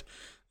head.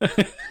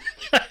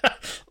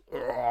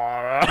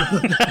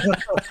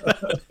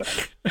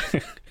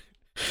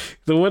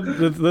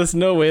 There's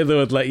no way they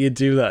would let you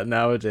do that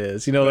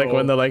nowadays. Like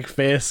when they like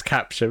face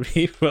capture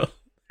people.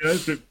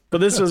 But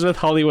this was with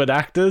Hollywood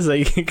actors.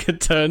 Like you could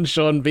turn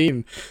Sean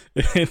Bean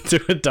into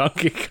a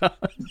Donkey Kong.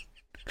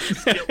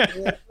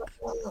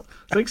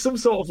 It's like some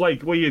sort of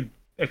like weird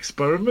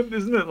experiment,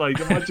 isn't it? Like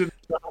imagine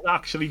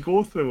actually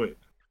go through it.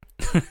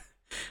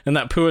 And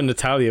that poor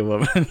Natalia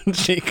woman,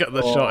 she got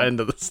the short end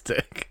of the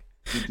stick.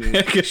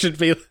 It should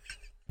be.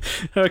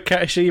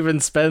 She even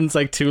spends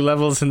like 2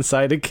 levels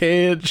inside a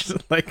cage,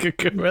 like a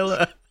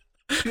gorilla.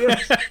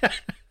 Yes.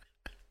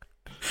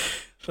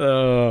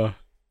 That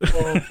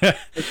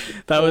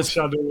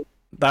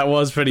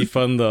was pretty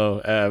fun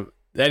though.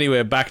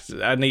 Anyway,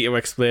 I need to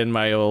explain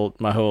my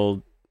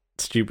whole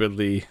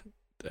stupidly.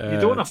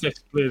 You don't have to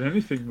explain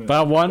anything, man. But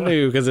I want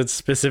to because it's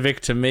specific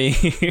to me.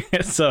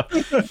 So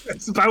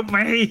it's about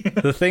me.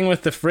 The thing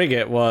with the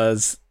Frigate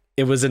was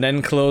it was an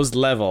enclosed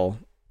level,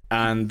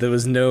 and there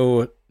was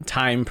no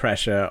time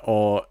pressure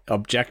or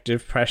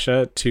objective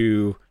pressure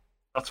to.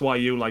 That's why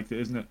you liked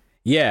it, isn't it?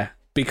 Yeah,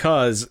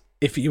 because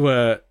if you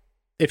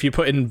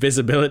put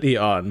invisibility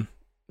on,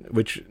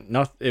 which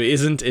it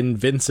isn't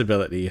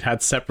invincibility, it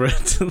had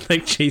separate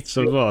like cheats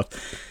for both.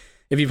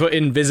 If you put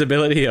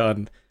invisibility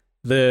on,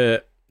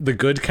 the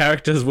good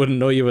characters wouldn't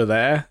know you were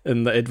there,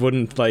 and it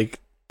wouldn't like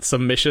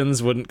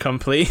submissions wouldn't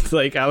complete.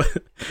 Like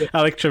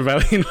Alec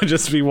Trevelyan would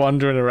just be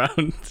wandering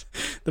around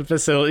the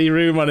facility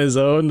room on his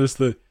own,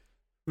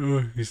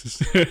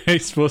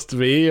 he's supposed to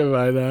be here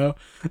by now.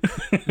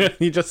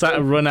 He just had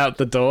to run out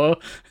the door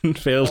and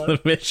fail the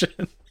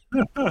mission.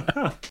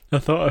 I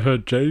thought I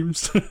heard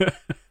James.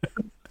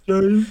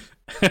 James.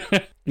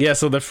 Yeah,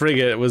 so the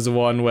frigate was the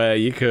one where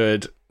you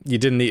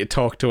didn't need to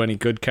talk to any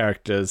good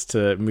characters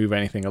to move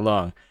anything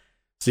along.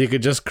 So you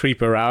could just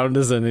creep around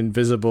as an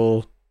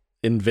invincible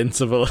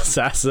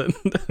assassin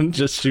and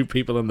just shoot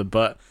people in the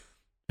butt,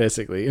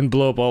 basically, and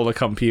blow up all the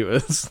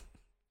computers.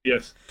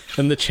 Yes.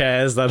 And the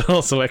chairs that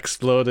also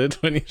exploded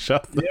when you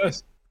shot them.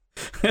 Yes.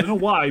 I don't know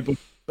why, but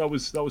that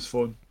was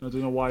fun. I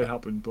don't know why it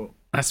happened, but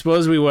I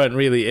suppose we weren't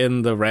really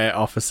in the rare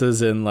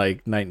offices in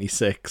like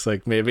 96.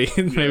 Like maybe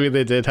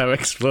they did have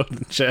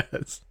exploding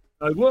chairs.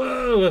 Like,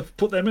 whoa, I've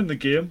put them in the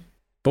game.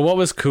 But what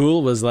was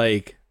cool was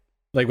like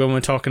when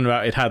we're talking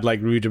about it had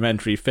like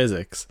rudimentary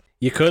physics.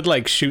 You could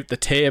like shoot the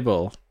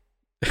table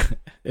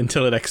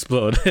until it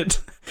exploded.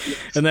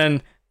 Yes. And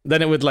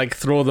then it would like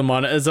throw the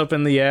monitors up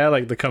in the air,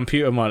 like the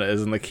computer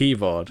monitors and the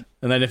keyboard.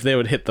 And then if they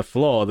would hit the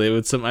floor, they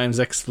would sometimes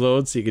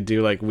explode, so you could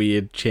do like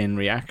weird chain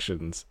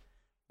reactions.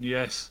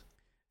 Yes.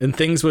 And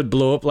things would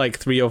blow up like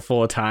 3 or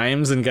 4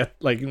 times and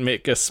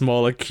make a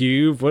smaller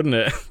cube, wouldn't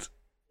it?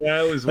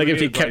 Yeah, it was like weird,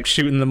 if you kept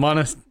shooting the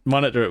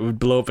monitor, it would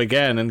blow up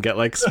again and get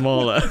like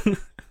smaller.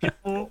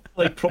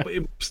 Like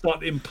probably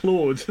start to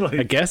implode. Like.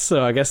 I guess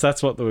so. I guess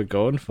that's what they were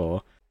going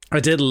for. I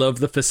did love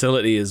the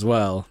facility as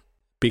well,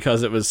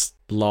 because it was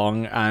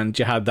long and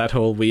you had that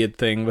whole weird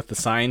thing with the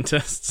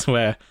scientists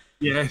where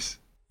yes,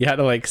 you had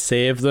to like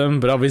save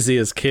them, but obviously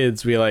as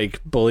kids we like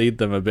bullied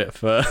them a bit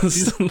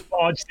first. You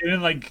barged in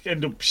and like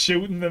end up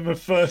shooting them at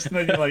first, and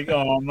then you're like,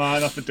 oh man, I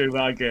have to do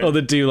that again. Or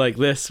they do like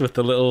this with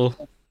the little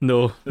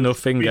no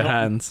finger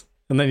hands.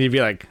 And then you'd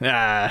be like,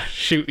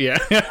 shoot you.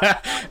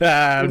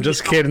 I'm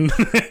just kidding.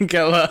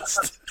 Get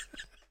lost.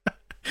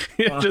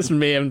 You just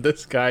maimed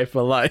this guy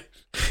for life.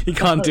 He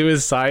can't do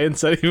his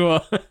science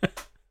anymore.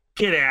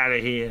 Get out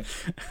of here.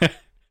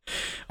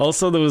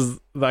 Also, there was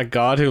that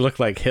guard who looked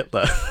like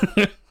Hitler.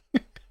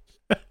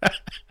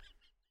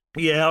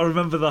 Yeah, I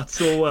remember that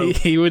so well.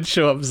 He would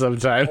show up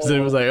sometimes and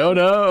it was like, oh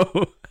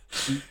no.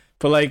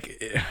 But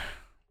like,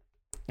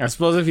 I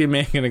suppose if you're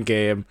making a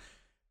game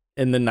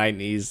in the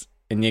 90s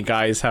and you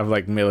guys have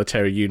like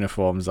military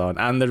uniforms on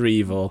and they're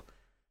evil,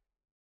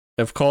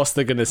 of course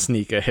they're going to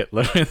sneak a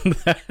Hitler in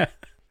there.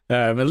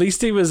 At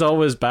least he was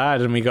always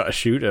bad and we got to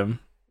shoot him.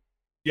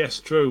 Yes,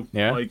 true.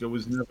 Yeah. Like, it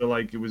was never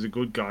like it was a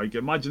good guy.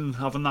 Imagine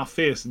having that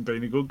face and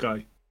being a good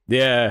guy.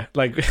 Yeah,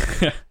 like,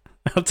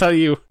 I'll tell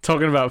you,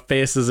 talking about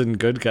faces and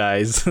good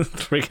guys,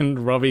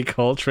 freaking Robbie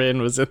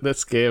Coltrane was in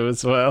this game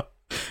as well.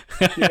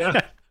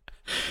 Yeah.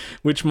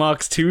 Which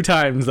marks 2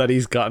 times that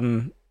he's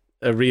gotten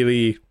a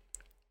really,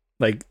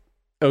 like,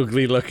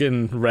 ugly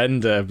looking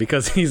render,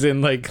 because he's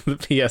in like the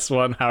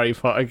PS1 Harry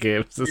Potter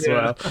games as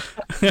well.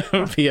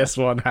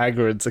 PS1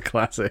 Hagrid's a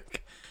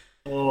classic.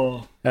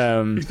 Oh,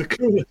 he's the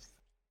coolest.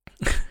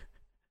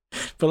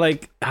 But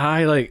like,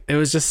 it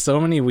was just so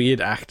many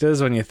weird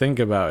actors when you think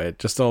about it,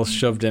 just all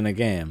shoved in a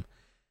game.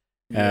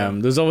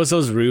 There's always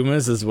those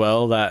rumors as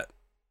well that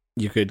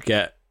you could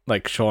get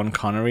like Sean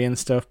Connery and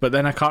stuff, but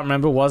then I can't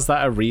remember, was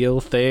that a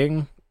real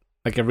thing,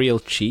 like a real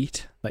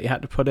cheat that you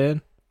had to put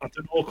in? I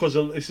don't know, because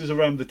this is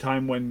around the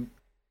time when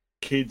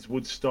kids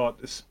would start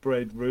to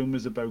spread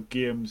rumors about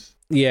games.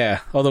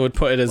 Yeah, or they would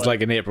put it as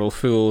like an April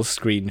Fool's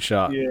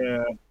screenshot.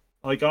 Yeah.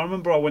 Like, I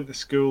remember I went to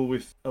school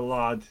with a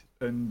lad,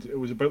 and it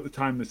was about the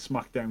time that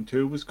SmackDown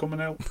 2 was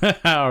coming out.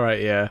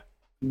 Alright, yeah.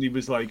 And he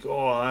was like,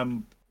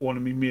 one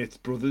of my mate's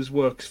brothers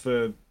works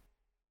for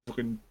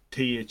fucking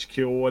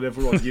THQ or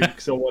whatever, or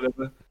Ukes or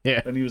whatever.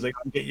 Yeah. And he was like,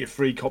 I'll get you a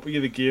free copy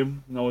of the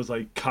game. And I was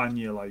like, can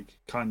you?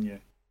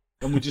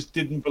 And we just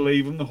didn't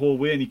believe him the whole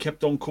way, and he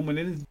kept on coming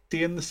in and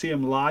saying the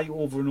same lie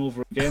over and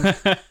over again.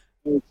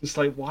 It's just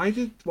like, why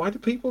do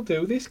people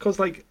do this? Because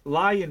like,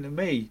 lying to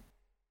me,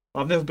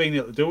 I've never been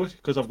able to do it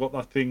because I've got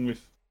that thing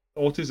with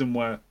autism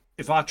where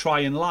if I try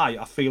and lie,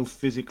 I feel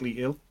physically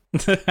ill.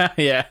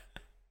 Yeah.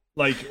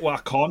 Like, well, I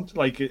can't.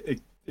 Like,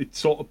 it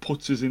sort of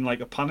puts us in like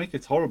a panic.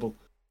 It's horrible.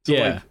 So,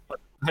 yeah. Like,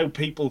 how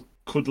people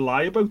could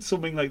lie about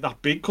something like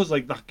that big, because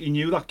like that, he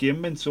knew that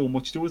game meant so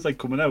much to us, like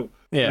coming out.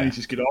 Yeah. And he's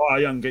just get,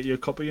 I can get you a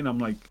copy, and I'm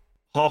like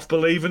half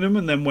believing him,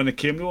 and then when it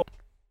came to,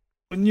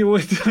 I knew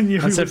it.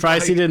 I'm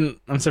surprised he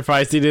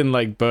didn't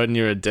like burn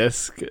you a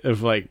disc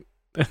of like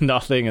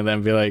nothing, and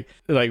then be like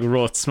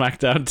wrote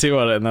SmackDown 2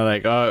 on it, and they're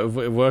like, oh,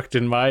 it worked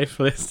in my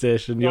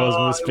PlayStation. Yours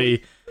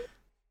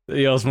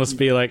must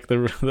be like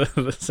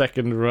the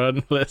second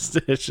run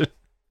PlayStation.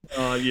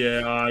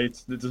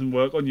 It doesn't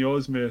work on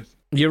yours, mate.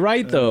 You're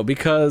right though,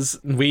 because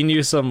we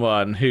knew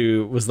someone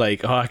who was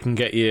like, oh, I can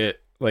get you,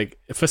 like,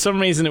 for some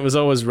reason it was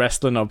always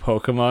wrestling or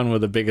Pokemon were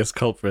the biggest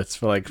culprits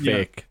for like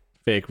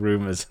fake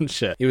rumors and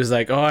shit. He was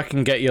like, oh, I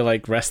can get you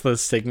like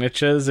wrestlers'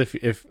 signatures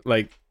if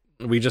like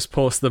we just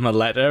post them a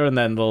letter and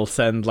then they'll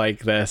send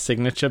like their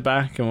signature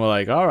back, and we're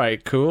like, all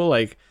right, cool,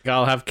 like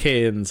I'll have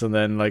Kane's, and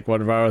then like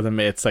one of our other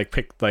mates like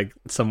picked like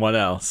someone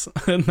else,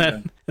 and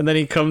then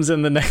he comes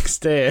in the next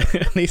day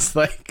and he's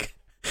like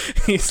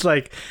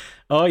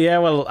oh yeah,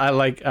 well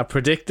I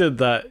predicted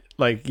that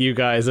like you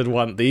guys would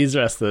want these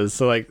wrestlers,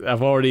 so like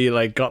I've already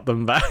like got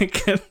them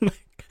back. And like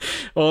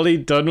all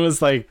he'd done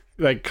was like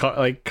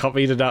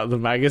copied it out of the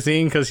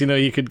magazine, because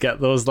you could get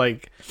those they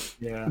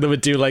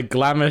would do like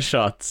glamour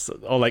shots,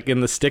 or like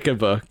in the sticker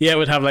book. Yeah, it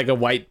would have like a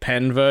white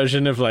pen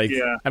version of I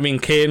mean,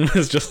 Kane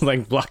was just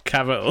like block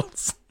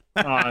capitals.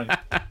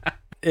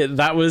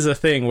 That was a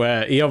thing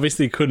where he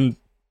obviously couldn't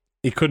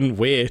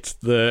wait,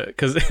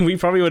 because we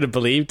probably would have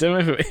believed him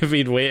if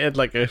he'd waited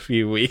like a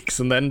few weeks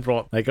and then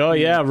brought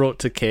I wrote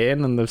to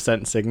Kane and they've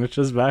sent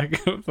signatures back.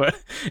 But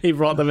he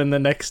brought them in the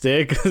next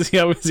day, because he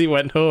obviously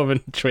went home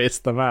and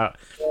traced them out,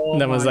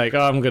 and then was like,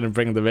 I'm going to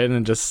bring them in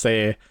and just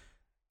say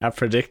I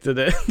predicted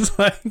it. It's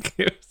like,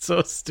 it was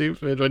so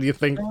stupid when you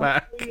think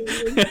back.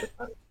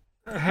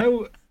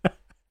 How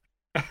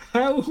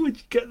would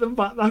you get them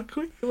back that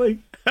quickly?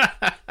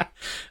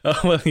 Oh,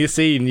 well, you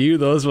see, he knew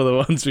those were the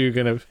ones we were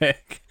going to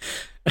pick.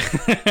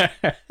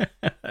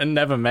 I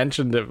never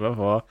mentioned it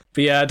before.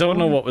 But yeah, I don't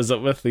know what was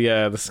up with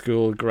the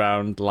school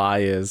ground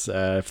liars.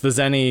 If there's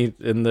any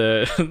in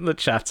the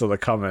chats or the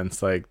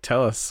comments,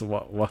 tell us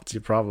what's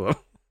your problem.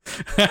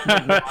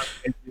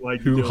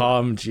 Who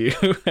harmed you?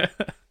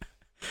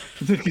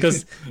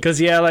 Because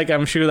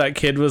I'm sure that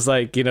kid was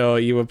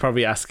you were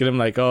probably asking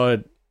him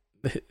oh,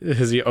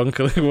 is your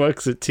uncle who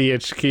works at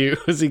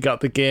THQ, has he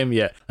got the game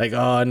yet?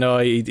 Oh no,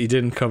 he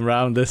didn't come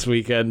round this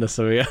weekend,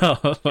 so yeah.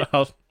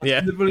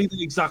 Literally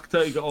the exact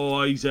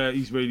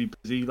he's really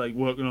busy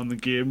working on the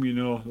game,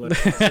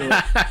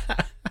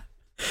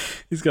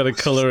 He's got to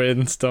colour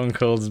in Stone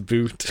Cold's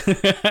boot.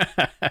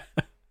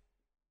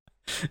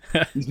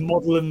 He's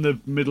modelling the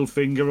middle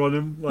finger on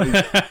him, but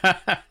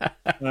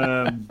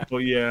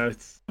yeah.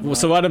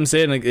 So what I'm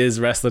saying is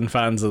wrestling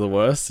fans are the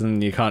worst,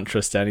 and you can't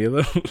trust any of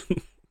them.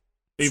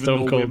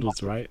 Stone Cold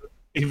was right.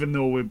 Even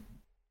though we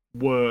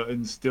were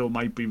and still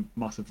might be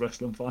massive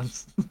wrestling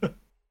fans.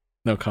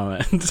 No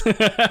comment.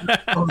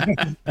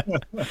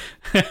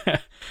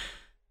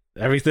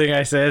 Everything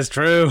I say is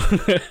true.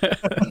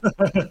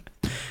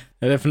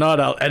 And if not,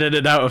 I'll edit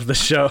it out of the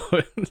show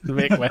to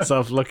make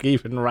myself look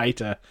even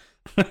righter.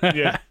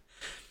 Yeah.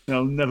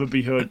 I'll never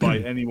be heard by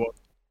anyone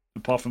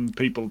apart from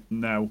people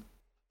now.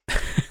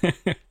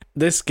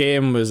 This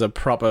game was a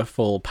proper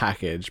full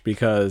package,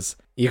 because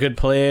you could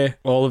play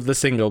all of the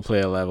single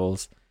player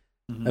levels,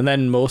 and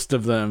then most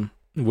of them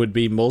would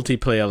be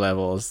multiplayer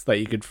levels that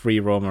you could free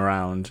roam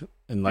around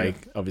and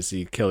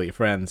obviously kill your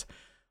friends,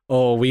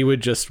 or we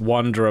would just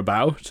wander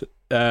about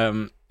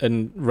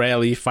and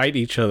rarely fight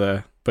each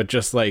other, but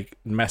just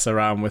mess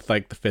around with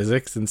the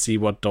physics and see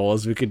what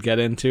doors we could get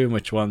into and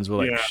which ones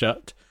were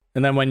shut.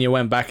 And then when you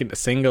went back into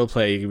single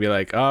player, you could be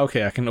oh,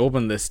 okay, I can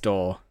open this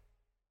door,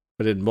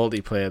 but in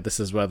multiplayer this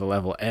is where the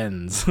level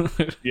ends.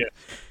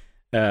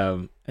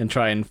 And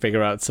try and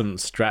figure out some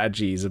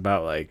strategies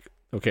about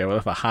okay, well,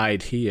 if I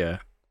hide here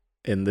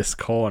in this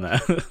corner,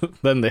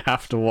 then they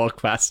have to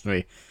walk past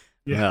me.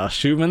 And I'll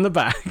shoot them in the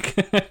back.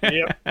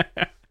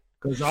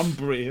 Because I'm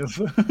brave.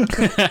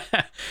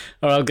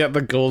 Or I'll get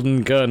the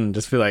golden gun,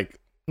 just be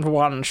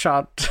one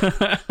shot.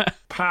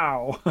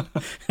 Pow.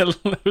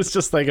 It was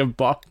just a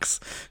box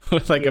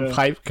with a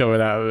pipe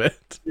coming out of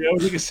it. Yeah,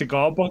 it was a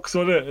cigar box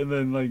on it, and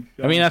then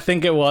I mean, I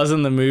think it was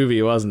in the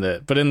movie, wasn't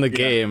it? But in the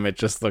game, it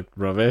just looked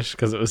rubbish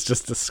because it was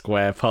just a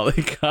square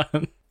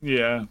polygon.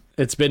 Yeah.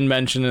 It's been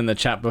mentioned in the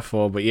chat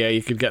before, but yeah,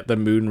 you could get the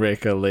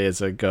Moonraker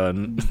laser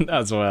gun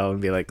as well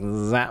and be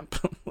zap.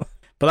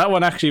 But that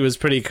one actually was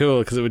pretty cool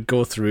because it would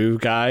go through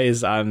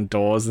guys and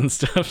doors and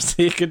stuff,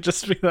 so you could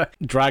just be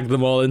drag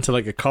them all into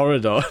a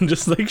corridor and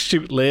just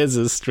shoot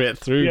lasers straight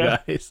through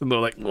guys, and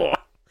they're whoa,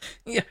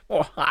 yeah,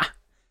 ah.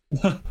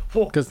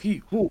 Because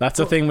that's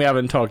a thing we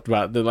haven't talked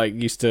about. They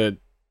used to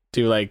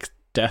do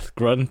death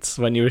grunts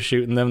when you were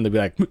shooting them. They'd be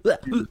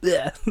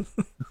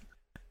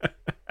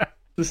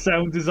The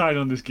sound design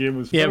on this game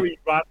was very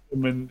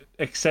random and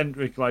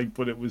eccentric,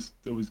 but it was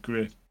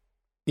great.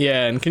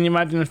 Yeah, and can you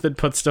imagine if they'd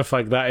put stuff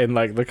like that in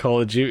the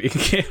Call of Duty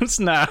games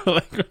now,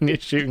 when you're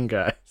shooting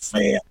guys?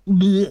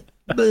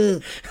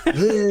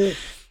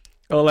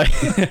 Or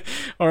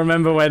or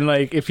remember when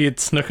if you'd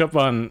snuck up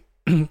on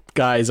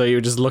guys, or you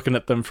were just looking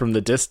at them from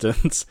the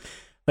distance,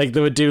 they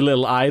would do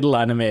little idle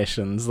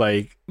animations,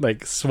 like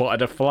swat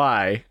at a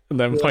fly and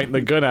then point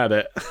the gun at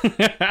it.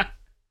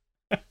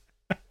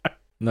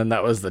 And then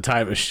that was the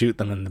time to shoot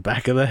them in the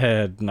back of the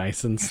head,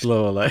 nice and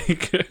slow.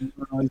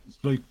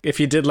 If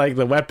you did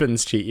the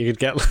weapons cheat, you could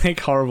get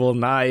horrible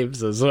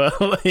knives as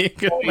well.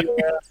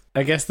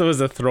 I guess there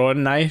was a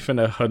throwing knife and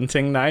a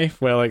hunting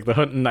knife, where the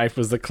hunting knife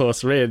was the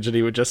close range, and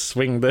he would just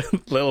swing the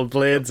little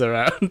blades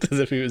around as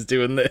if he was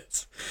doing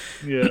this.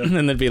 Yeah,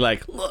 and they'd be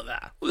look at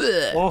that.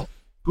 Oh,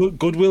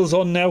 Goodwill's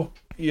on now.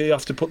 You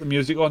have to put the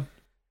music on.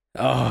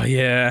 Oh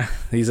yeah,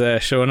 he's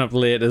showing up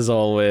late as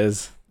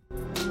always.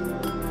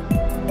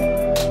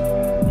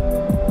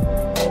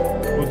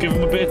 Give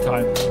him a bit of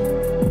time.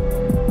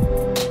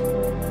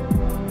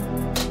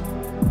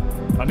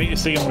 I need to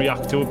see him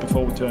react to it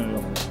before we turn it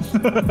off.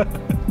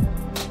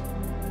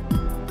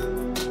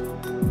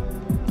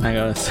 Hang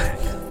on a sec.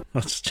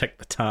 Let's check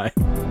the time.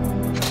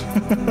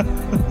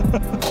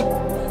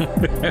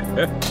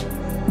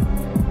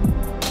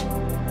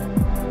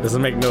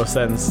 Doesn't make no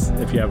sense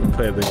if you haven't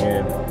played the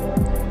game.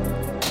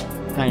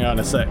 Hang on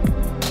a sec.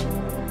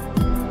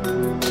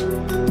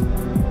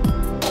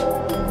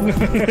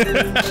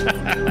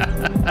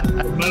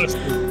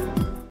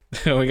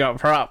 We got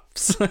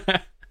props.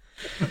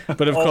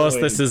 But of course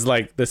this is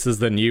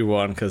the new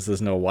one because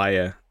there's no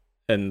wire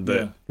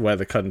and where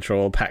the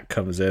control pack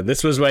comes in.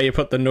 This was where you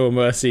put the No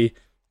Mercy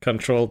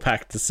control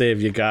pack to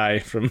save your guy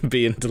from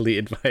being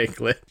deleted by a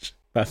glitch.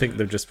 I think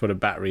they've just put a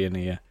battery in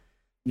here.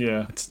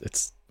 Yeah.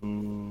 It's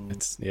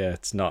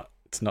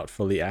not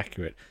fully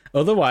accurate.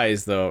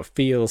 Otherwise though, it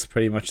feels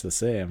pretty much the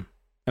same.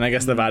 And I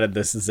guess they've added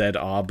this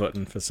ZR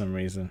button for some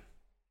reason.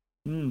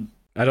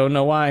 I don't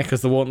know why,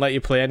 because they won't let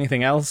you play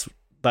anything else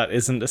that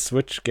isn't a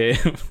Switch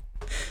game.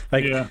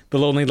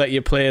 They'll only let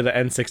you play the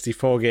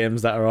N64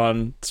 games that are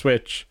on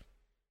Switch.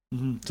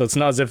 So it's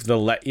not as if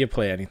they'll let you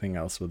play anything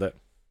else with it.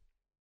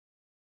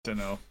 Don't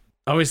know.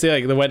 Obviously,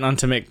 they went on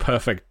to make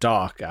Perfect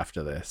Dark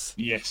after this.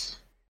 Yes.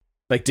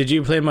 Did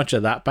you play much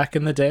of that back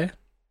in the day?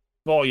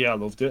 Oh yeah, I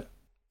loved it.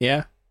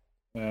 Yeah.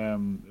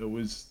 It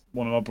was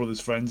one of my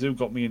brother's friends who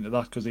got me into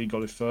that because he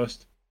got it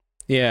first.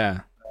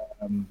 Yeah.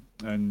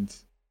 And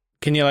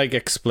can you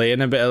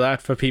explain a bit of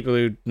that for people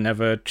who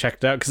never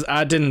checked out? Because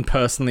I didn't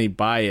personally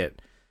buy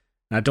it.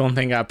 I don't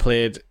think I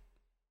played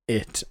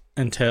it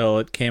until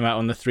it came out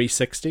on the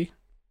 360.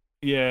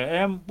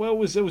 Yeah. Well, it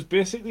was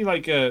basically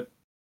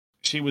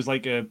she was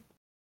like a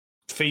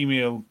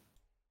female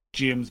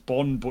James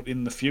Bond, but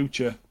in the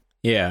future.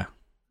 Yeah.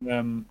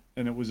 And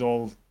it was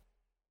all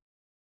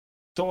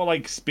sort of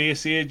like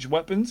space age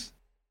weapons.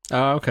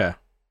 Oh, okay.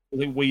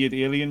 Weird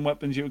alien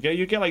weapons you would get.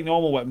 You get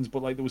normal weapons,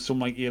 but there was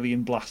some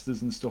alien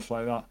blasters and stuff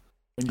like that.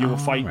 And you were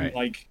fighting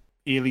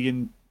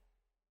alien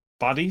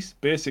baddies,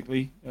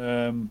 basically.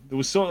 There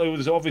was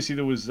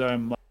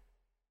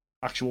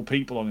actual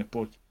people on it,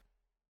 but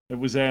it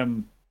was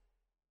it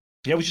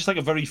was just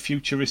a very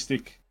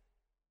futuristic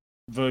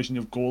version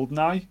of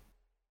Goldeneye.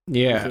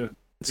 Yeah.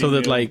 So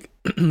that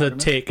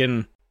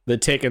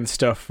they'd taken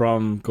stuff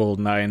from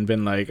Goldeneye and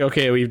been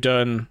okay, we've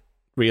done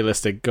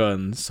realistic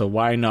guns, so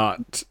why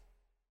not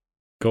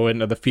go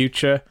into the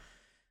future?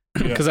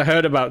 Because I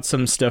heard about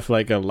some stuff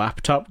like a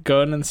laptop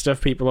gun and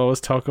stuff people always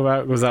talk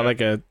about. Was that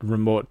a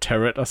remote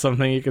turret or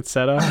something you could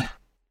set up?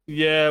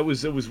 Yeah, it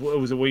was a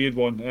weird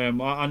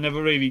one. I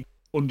never really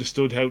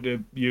understood how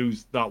to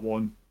use that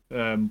one,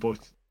 but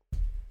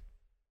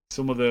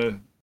some of the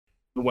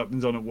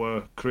weapons on it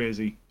were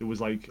crazy. There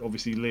was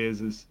obviously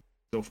lasers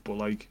stuff, but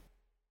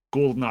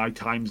Goldeneye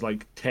times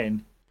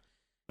 10.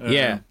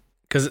 Yeah,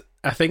 because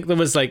I think there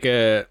was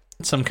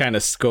some kind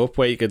of scope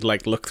where you could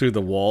look through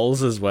the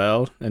walls as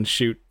well and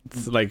shoot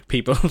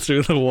people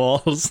through the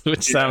walls,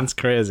 which sounds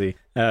crazy.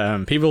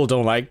 People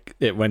don't like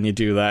it when you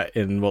do that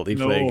in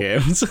multiplayer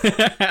games.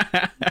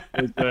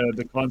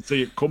 They can't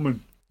see it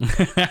coming.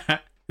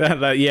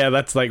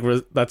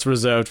 That's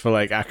reserved for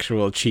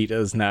actual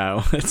cheaters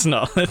now. It's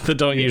not. They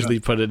don't usually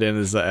put it in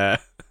as a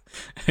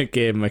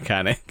game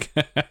mechanic.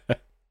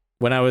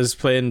 When I was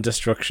playing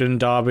Destruction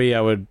Derby,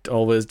 I would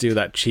always do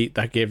that cheat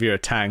that gave you a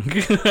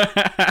tank.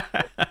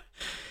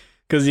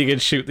 Because you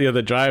could shoot the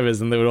other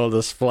drivers and they would all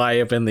just fly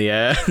up in the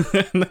air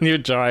and then you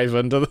drive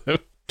under them.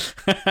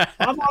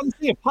 I'm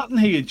see a pattern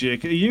here,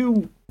 Jake. Are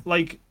you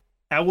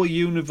our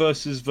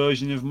universe's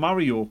version of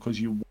Mario because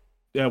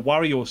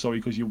Wario,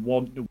 because you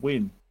want to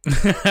win?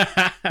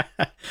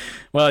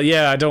 Well,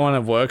 yeah, I don't want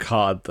to work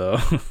hard though.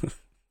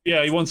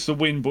 Yeah, he wants to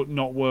win but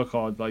not work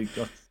hard. That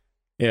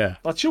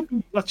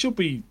should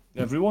be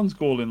everyone's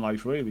goal in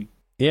life, really.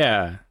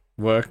 Yeah,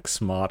 work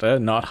smarter,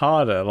 not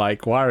harder,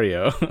 like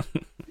Wario.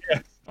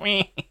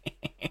 Yeah.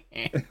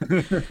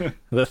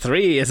 The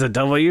 3 is a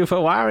W for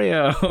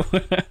Wario.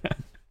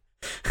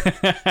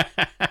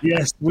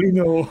 Yes, we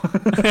know.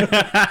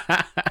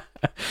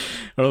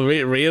 Well,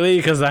 really?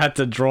 Because I had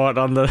to draw it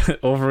on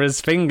over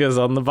his fingers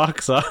on the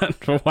box art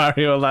for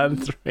Wario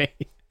Land 3.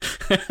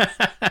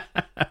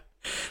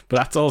 But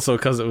that's also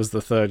because it was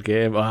the third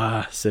game.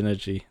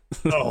 Synergy.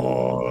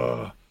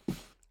 Oh.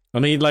 I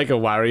need a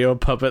Wario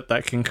puppet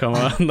that can come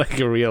on,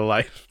 a real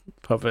life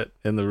puppet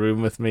in the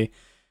room with me.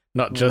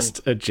 Not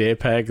just a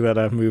JPEG that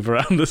I move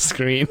around the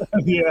screen.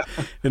 Yeah.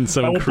 In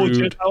some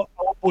crude... Our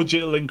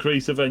budget will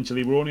increase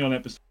eventually. We're only on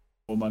episode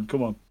 4, man.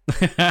 Come on.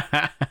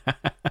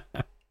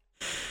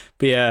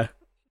 But yeah,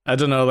 I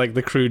don't know,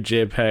 the crude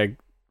JPEG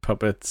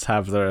puppets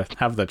have their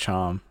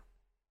charm.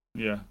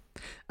 Yeah.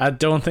 I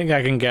don't think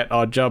I can get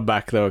Oddjob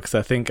back though, because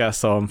I think I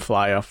saw him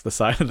fly off the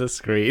side of the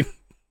screen.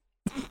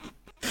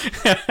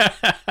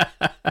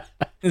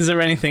 Is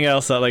there anything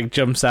else that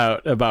jumps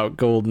out about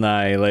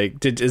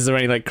Goldeneye? Is there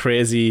any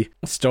crazy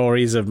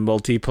stories of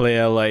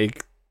multiplayer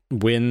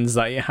wins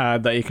that you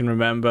had that you can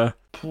remember?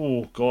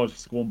 Oh god,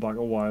 it's going back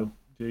a while.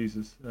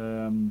 Jesus.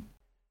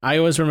 I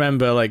always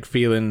remember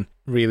feeling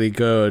really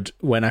good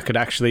when I could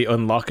actually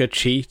unlock a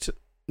cheat,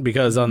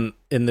 because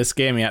in this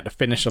game you had to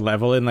finish a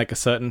level in a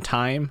certain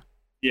time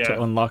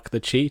to unlock the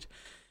cheat.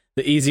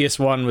 The easiest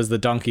one was the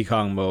Donkey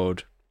Kong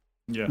mode,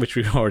 which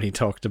we've already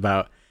talked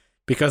about.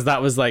 because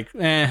that was like,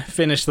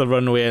 finish the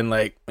runway in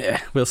like,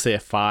 we'll say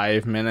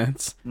 5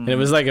 minutes. And it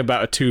was like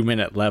about a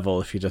 2-minute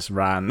level if you just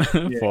ran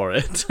for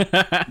it.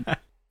 The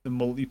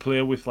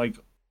multiplayer with like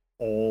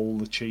all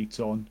the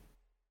cheats on,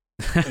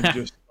 and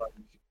just like,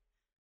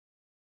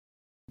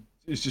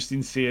 it's just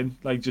insane.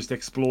 Like just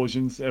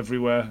explosions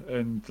everywhere,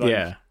 and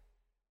like,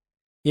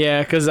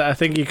 yeah, because I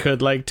think you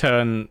could like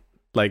turn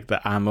like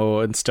the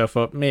ammo and stuff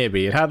up.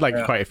 Maybe it had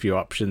like quite a few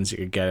options you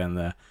could get in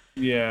there.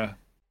 Yeah.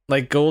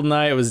 Like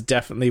Goldeneye was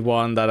definitely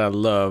one that I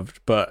loved,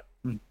 but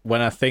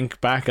when I think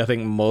back, I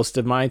think most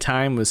of my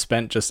time was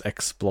spent just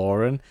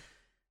exploring.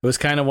 It was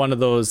kind of one of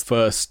those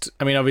first,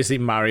 I mean, obviously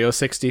Mario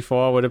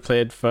 64 would have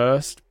played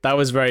first. That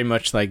was very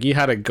much like you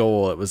had a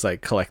goal. It was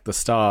like collect the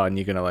star and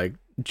you're going to like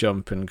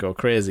jump and go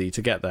crazy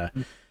to get there.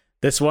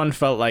 This one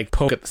felt like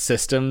poke at the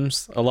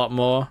systems a lot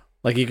more.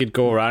 Like you could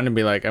go around and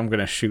be like, I'm going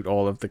to shoot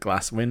all of the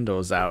glass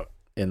windows out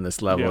in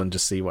this level and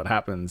just see what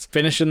happens.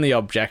 Finishing the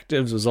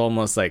objectives was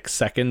almost like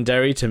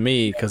secondary to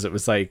me because it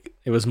was like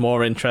it was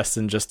more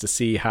interesting just to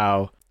see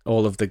how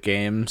all of the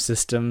game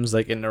systems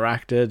like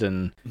interacted,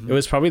 and it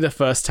was probably the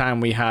first time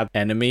we had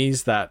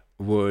enemies that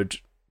would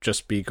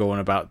just be going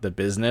about the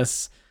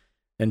business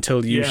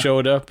until you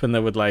showed up and they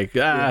would like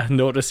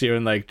notice you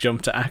and like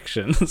jump to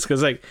actions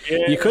because like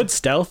you could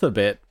stealth a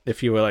bit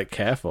if you were like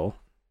careful.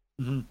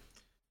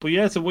 But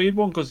yeah, it's a weird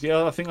one because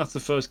I think that's the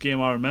first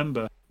game I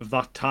remember of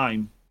that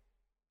time.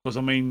 Because,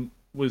 I mean,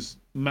 was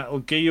Metal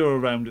Gear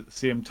around at the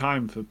same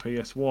time for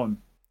PS1?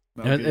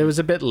 It was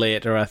a bit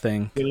later, I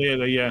think.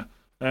 Later, yeah.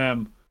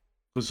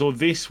 So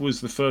this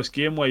was the first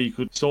game where you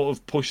could sort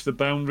of push the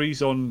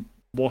boundaries on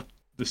what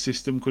the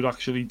system could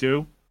actually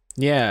do.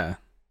 Yeah.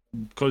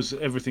 Because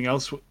everything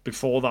else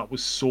before that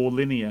was so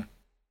linear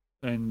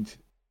and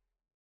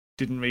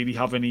didn't really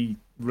have any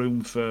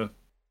room for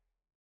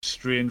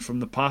straying from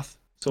the path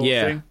sort of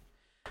thing.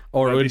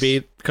 Or it would be...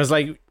 Because,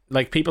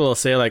 like people will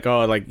say like,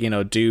 oh, like, you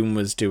know, Doom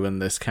was doing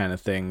this kind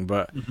of thing,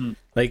 but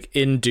like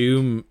in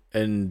Doom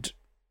and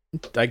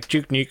like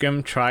Duke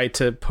Nukem tried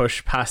to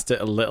push past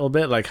it a little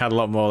bit, like had a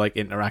lot more like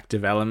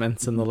interactive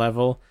elements in the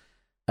level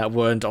that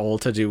weren't all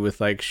to do with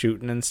like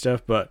shooting and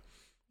stuff. But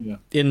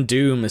in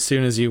Doom, as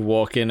soon as you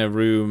walk in a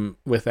room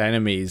with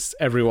enemies,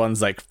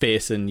 everyone's like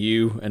facing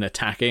you and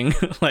attacking.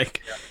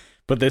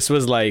 But this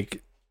was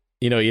like,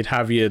 you know, you'd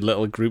have your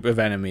little group of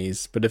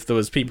enemies, but if there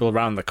was people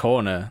around the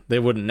corner, they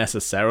wouldn't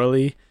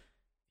necessarily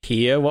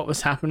hear what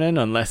was happening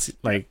unless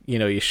like, you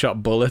know, you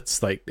shot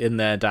bullets like in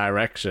their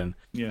direction.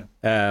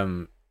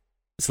 So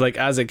like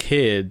as a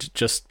kid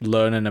just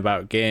learning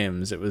about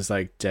games, it was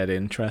like dead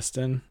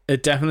interesting.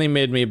 It definitely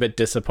made me a bit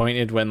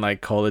disappointed when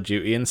like Call of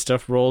Duty and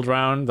stuff rolled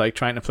around, like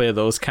trying to play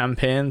those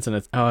campaigns, and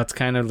it's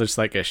kind of just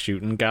like a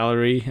shooting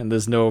gallery and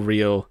there's no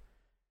real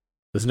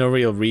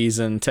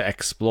reason to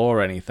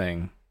explore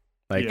anything.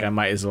 Like I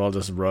might as well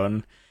just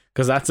run,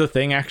 because that's the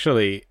thing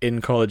actually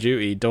in Call of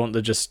Duty. Don't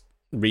they just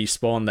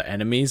respawn the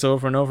enemies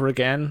over and over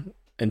again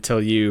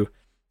until you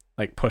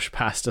like push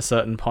past a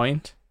certain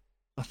point?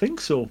 I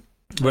think so.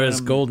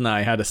 Whereas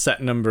Goldeneye had a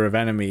set number of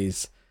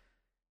enemies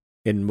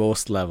in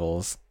most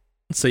levels,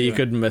 so you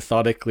could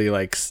methodically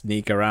like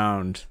sneak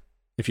around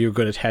if you were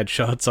good at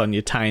headshots on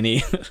your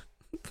tiny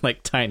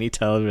like tiny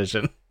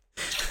television.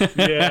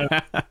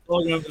 I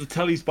remember the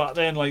tellies back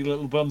then, like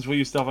little ones we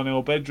used to have in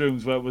our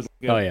bedrooms where it was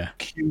like a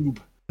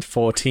cube.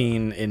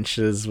 14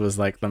 inches was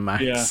like the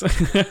max.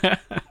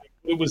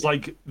 It was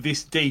like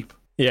this deep.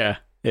 Usually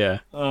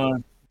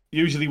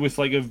with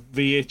like a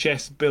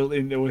VHS built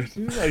into it.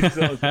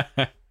 Like,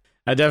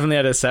 I definitely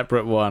had a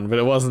separate one, but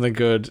it wasn't a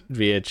good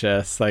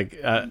VHS.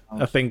 Like I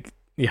think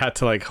you had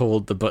to like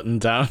hold the button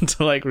down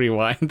to like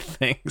rewind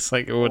things.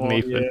 Like it wouldn't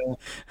it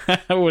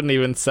wouldn't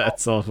even set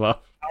itself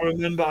up. I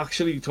remember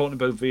actually talking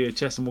about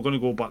VHS, and we're going to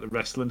go back to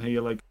wrestling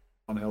here, like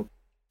on help.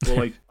 But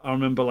like I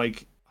remember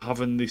like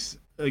having this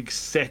like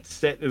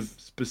set of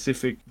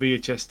specific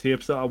VHS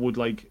tapes that I would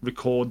like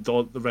record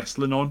the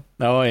wrestling on.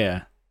 Oh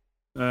yeah.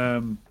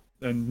 And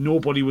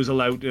nobody was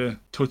allowed to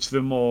touch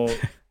them or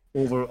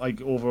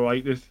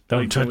overwrite it.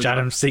 Don't like, touch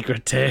Adam's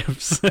secret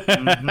tapes.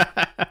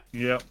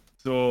 Yeah.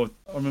 So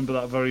I remember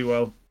that very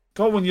well.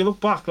 God, when you look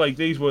back, like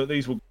these were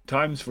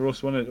times for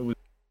us, wasn't it? It was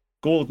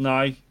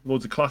Goldeneye,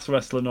 loads of class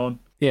wrestling on.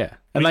 Yeah,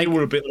 and like you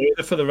were a bit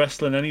later for the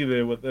wrestling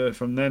anyway.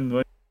 From then,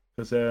 right?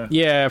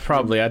 Yeah,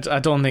 probably. I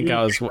don't think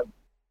I was.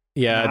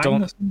 Yeah,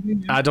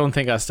 I don't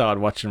think I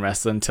started watching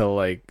wrestling until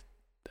like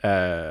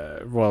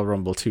Royal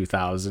Rumble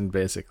 2000,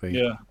 basically.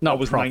 Yeah, not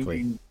was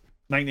properly.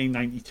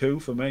 1992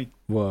 for me.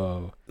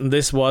 Whoa,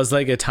 this was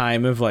like a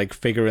time of like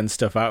figuring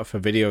stuff out for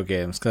video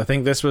games, because I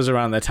think this was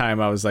around the time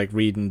I was like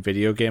reading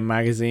video game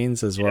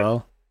magazines as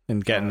well,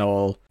 and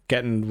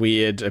getting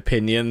weird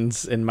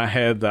opinions in my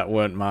head that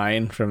weren't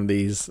mine from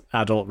these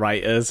adult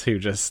writers who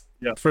just,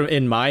 from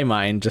in my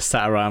mind, just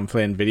sat around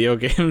playing video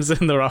games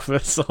in their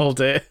office all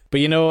day. But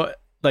you know,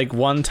 like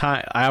one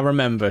time I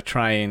remember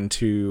trying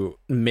to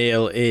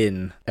mail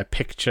in a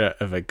picture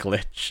of a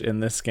glitch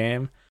in this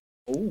game.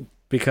 Ooh.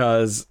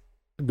 Because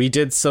we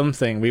did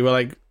something. We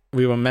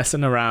were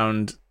messing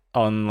around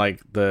on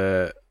like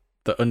the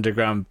the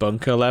underground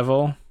bunker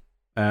level.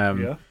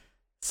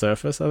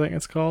 Surface, I think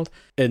it's called.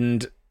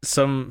 And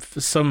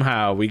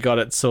somehow we got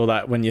it so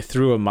that when you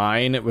threw a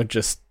mine, it would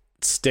just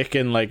stick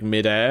in like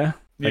midair.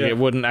 Like it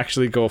wouldn't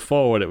actually go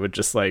forward. It would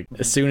just like,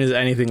 as soon as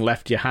anything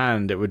left your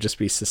hand, it would just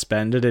be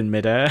suspended in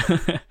midair.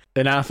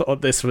 And I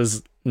thought this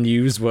was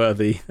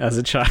newsworthy as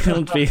a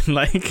child, being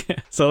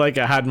like, so like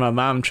I had my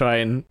mom try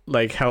and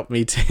like help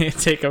me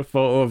take a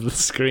photo of the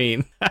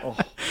screen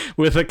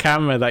with a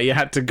camera that you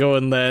had to go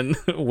and then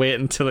wait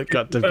until it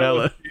got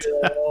developed.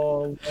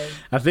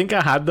 I think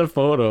I had the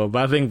photo,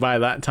 but I think by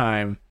that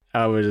time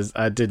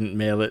I didn't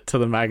mail it to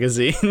the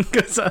magazine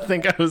because I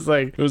think I was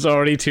like, it was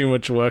already too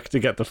much work to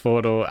get the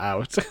photo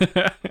out.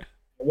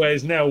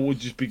 Whereas now it would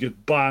just be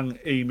good bang,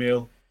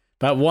 email.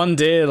 But one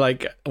day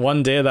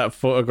that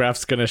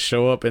photograph's gonna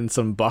show up in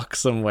some box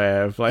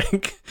somewhere of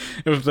like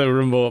of the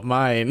remote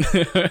mine,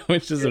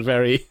 which is a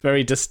very,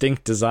 very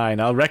distinct design.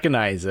 I'll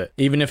recognize it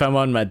even if I'm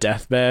on my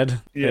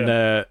deathbed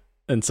and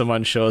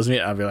someone shows me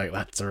it. I'll be like,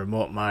 that's a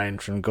remote mine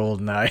from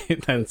GoldenEye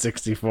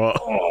N64.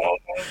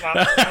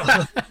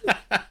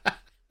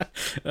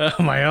 Oh,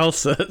 my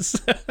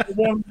ulcers.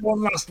 one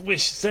last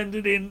wish, send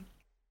it in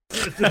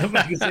to the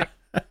magazine.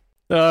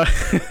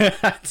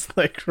 That's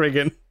like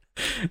friggin'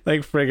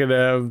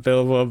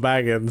 Bilbo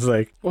Baggins.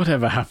 Like,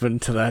 whatever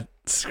happened to that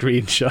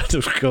screenshot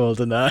of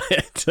GoldenEye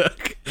I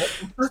took?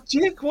 What,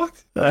 Jake?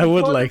 What? I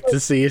would like to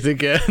see it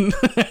again.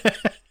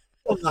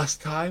 One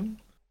last time.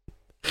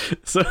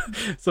 So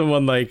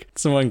someone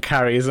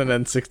carries an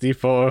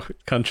N64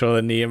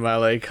 controller near my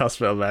like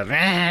hospital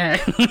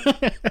bed.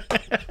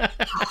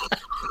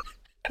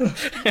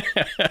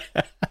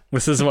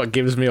 This is what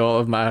gives me all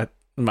of my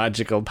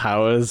magical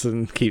powers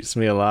and keeps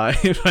me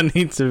alive. I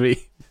need to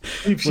be.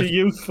 Keeps you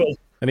youthful.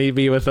 I need to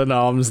be with an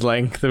arm's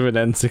length of an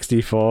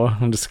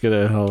N64. I'm just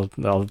gonna,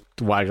 I'll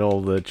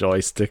waggle the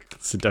joystick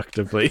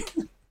seductively.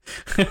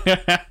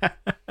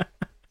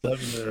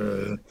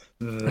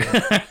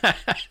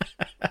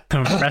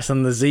 I'm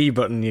pressing the Z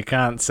button. You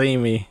can't see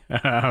me.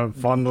 I'm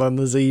fondling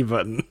the Z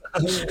button.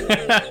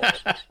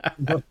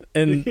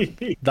 And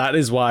that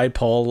is why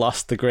Paul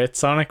lost the Great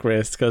Sonic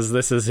Race, because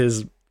that's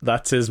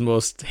his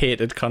most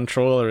hated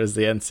controller, is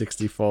the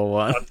N64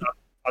 one.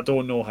 I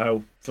don't know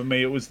how. For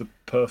me, it was the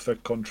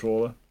perfect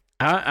controller.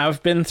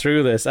 I've been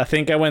through this. I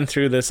think I went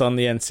through this on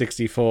the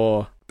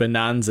N64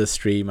 Bonanza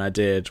stream I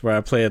did, where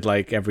I played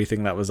like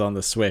everything that was on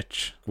the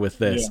Switch with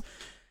this.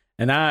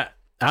 And I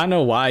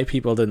know why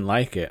people didn't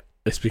like it.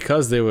 It's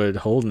because they were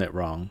holding it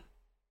wrong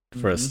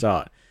for a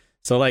start.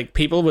 So like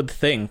people would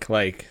think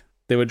like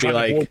they would be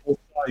like,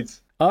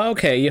 oh,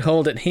 okay, you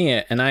hold it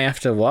here and I have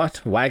to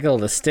what? Waggle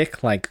the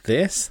stick like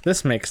this?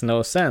 This makes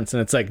no sense.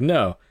 And it's like,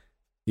 no,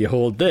 you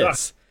hold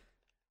this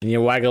and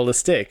you waggle the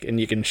stick and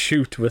you can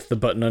shoot with the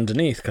button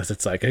underneath because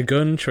it's like a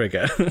gun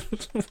trigger.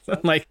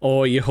 Like,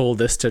 or you hold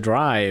this to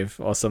drive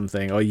or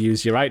something, or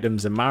use your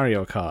items in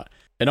Mario Kart.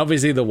 And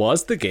obviously there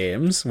was the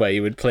games where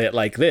you would play it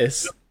like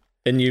this,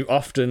 and you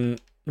often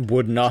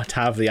would not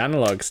have the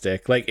analog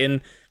stick. Like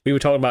we were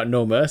talking about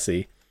No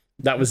Mercy,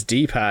 that was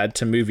D-pad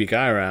to move your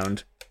guy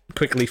around,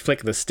 quickly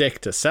flick the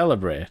stick to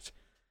celebrate.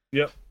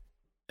 Yep.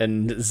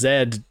 And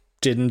Z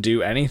didn't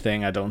do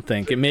anything, I don't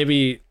think. It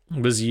maybe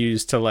was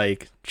used to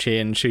like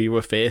change who you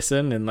were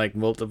facing in like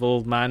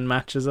multiple man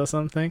matches or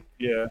something.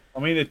 Yeah, I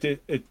mean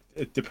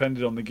it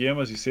depended on the game,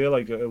 as you say.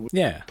 Like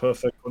a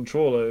perfect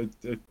controller,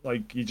 it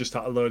like you just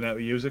had to learn how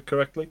to use it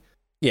correctly.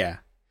 Yeah.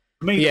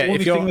 I mean, the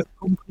only thing that's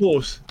come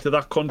close to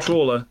that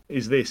controller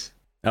is this.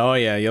 Oh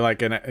yeah, you're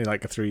like an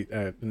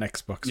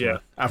Xbox. Yeah,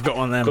 one. I've got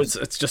one of them.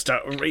 It's just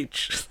out of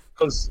reach.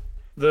 Because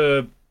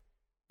the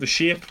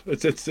shape,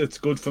 it's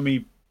good for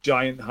me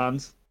giant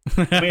hands.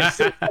 I mean,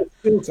 it's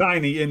still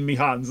tiny in me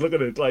hands. Look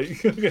at it,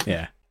 like.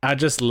 Yeah, I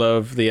just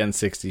love the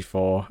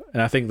N64,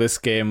 and I think this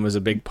game was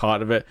a big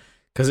part of it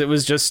because it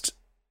was just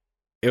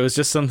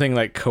something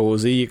like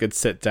cozy. You could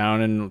sit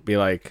down and be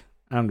like,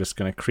 I'm just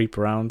gonna creep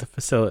around the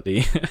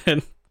facility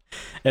and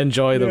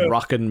enjoy the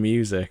rockin'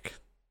 music.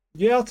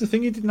 Yeah, that's the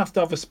thing. You didn't have to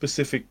have a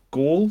specific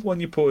goal when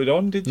you put it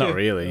on, did you? Not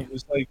really. It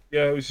was like,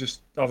 it was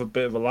just have a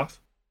bit of a laugh.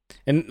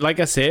 And like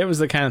I say, it was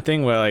the kind of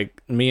thing where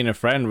like me and a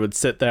friend would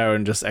sit there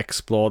and just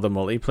explore the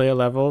multiplayer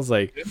levels,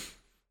 like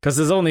because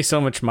there's only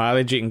so much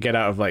mileage you can get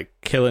out of like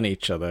killing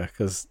each other,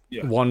 because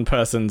one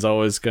person's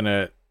always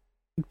gonna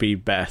be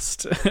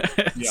best.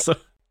 So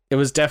it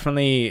was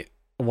definitely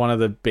one of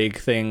the big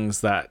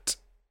things that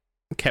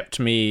kept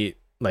me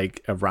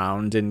like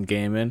around in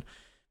gaming,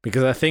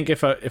 because I think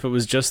if it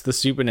was just the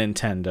Super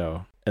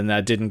Nintendo and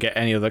I didn't get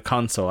any other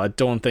console, I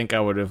don't think I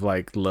would have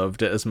like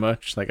loved it as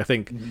much. Like I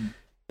think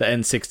the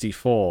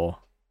N64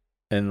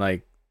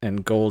 and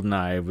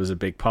GoldenEye was a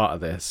big part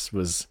of this.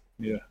 Was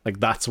like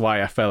that's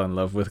why I fell in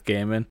love with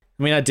gaming.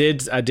 I mean, I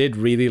did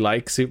really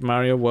like Super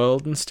Mario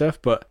World and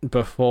stuff, but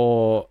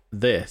before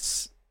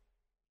this,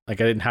 like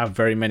I didn't have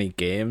very many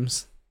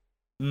games.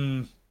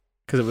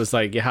 Because it was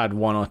like you had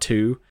one or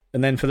two,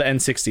 And then for the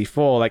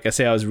N64, like I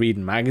say, I was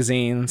reading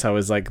magazines. I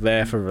was like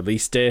there for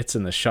release dates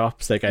in the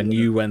shops. Like I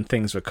knew when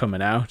things were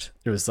coming out.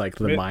 It was like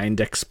the mind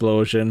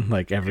explosion.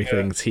 Like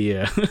everything's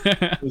here.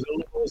 It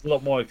was a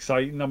lot more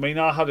exciting. I mean,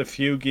 I had a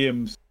few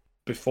games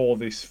before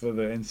this for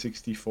the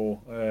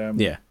N64.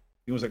 Yeah.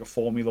 It was like a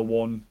Formula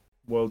One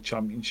World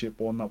Championship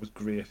one. That was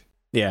great.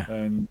 Yeah.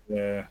 And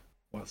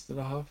what else did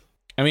I have?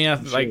 I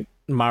mean, like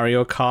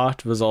Mario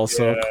Kart was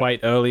also quite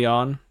early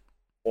on.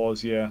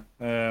 Yeah.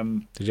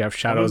 Did you have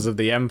Shadows of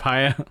the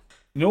Empire?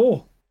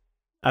 No.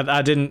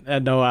 I didn't.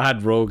 No, I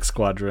had Rogue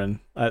Squadron.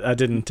 I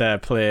didn't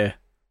play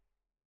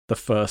the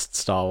first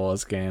Star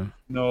Wars game.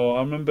 No, I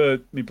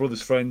remember my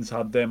brother's friends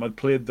had them. I'd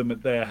played them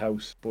at their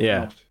house, but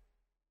not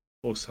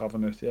us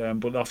having it.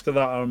 But after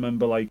that, I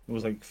remember like it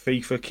was like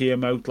FIFA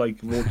came out, like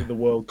Road to the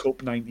World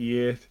Cup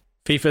 '98.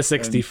 FIFA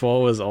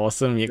 64 was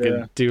awesome. You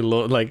could do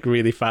like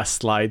really fast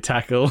slide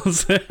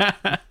tackles.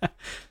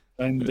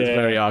 And it was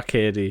very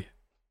arcadey.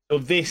 So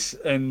this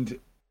and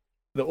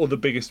the other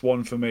biggest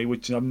one for me,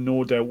 which I've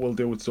no doubt we'll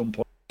do at some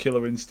point,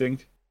 Killer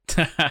Instinct.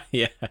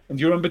 Yeah. And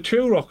do you remember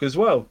Turok as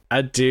well?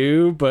 I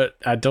do, but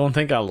I don't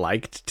think I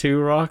liked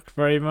Turok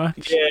very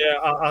much. Yeah,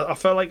 I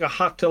felt like I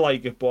had to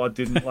like it, but I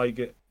didn't like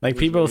it. Like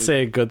people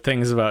say good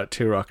things about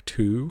Turok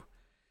 2.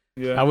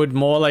 Yeah. I would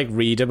more like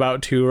read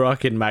about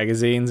Turok in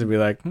magazines and be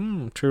like,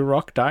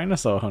 Turok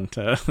Dinosaur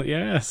Hunter.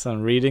 Yes,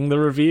 I'm reading the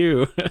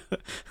review.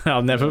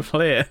 I'll never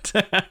play it.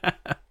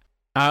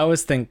 I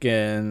was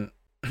thinking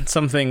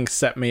something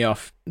set me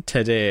off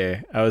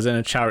today. I was in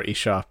a charity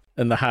shop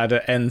and they had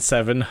an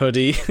N7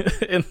 hoodie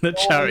in the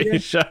charity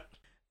shop.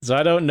 So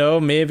I don't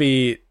know,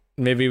 maybe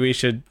we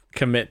should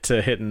commit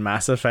to hitting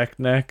Mass Effect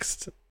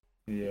next.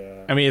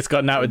 Yeah. I mean, it's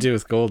got nothing to do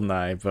with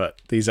GoldenEye,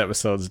 but these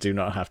episodes do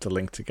not have to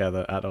link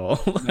together at all.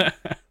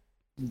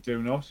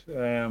 Do not.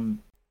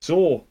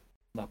 So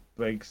that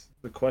begs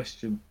the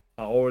question.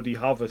 I already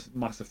have a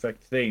Mass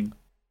Effect theme.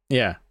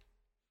 Yeah.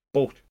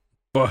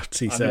 But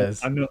he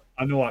says, I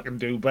know I can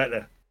do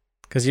better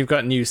because you've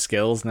got new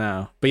skills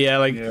now. But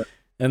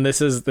and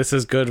this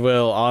is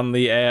Goodwill on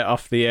the air,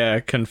 off the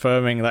air,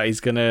 confirming that he's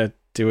gonna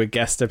do a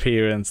guest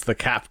appearance. The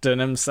captain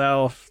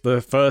himself, the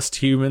first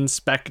human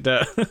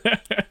Spectre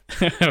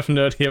of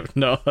Nerdy Up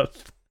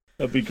North.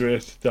 That'd be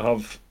great to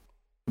have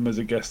him as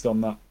a guest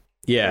on that.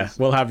 Yeah,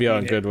 we'll have you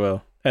on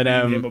Goodwill. And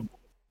him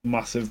a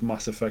massive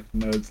Mass Effect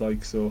nerds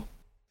like so.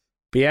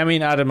 But yeah, I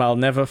mean, Adam, I'll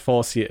never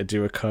force you to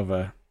do a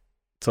cover.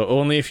 So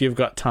only if you've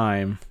got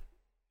time,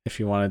 if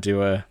you want to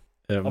do a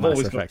Mass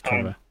Effect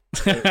cover.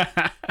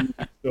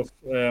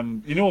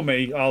 You know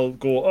me, I'll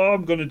go,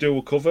 I'm going to do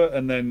a cover,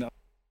 and then I'll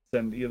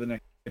send you the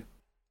next day.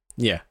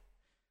 Yeah.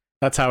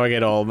 That's how I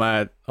get all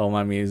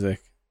my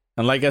music.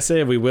 And like I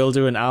say, we will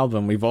do an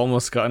album. We've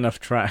almost got enough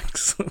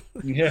tracks.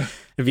 Yeah.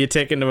 If you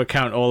take into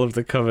account all of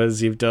the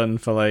covers you've done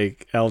for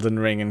like Elden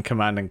Ring and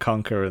Command and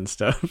Conquer and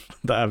stuff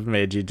that I've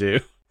made you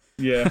do.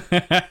 Yeah.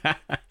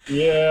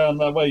 Yeah, and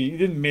that way he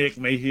didn't make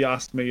me, he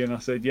asked me and I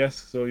said yes,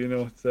 so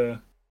it's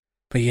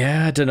But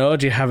yeah, I don't know,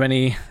 do you have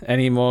any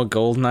more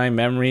GoldenEye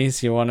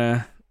memories you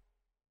wanna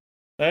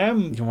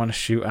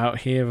shoot out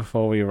here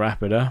before we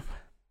wrap it up?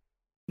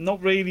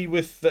 Not really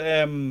with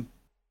the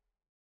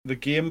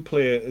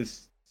gameplay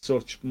as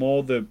such,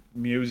 more the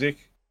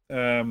music.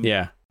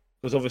 Yeah.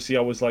 Because obviously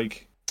I was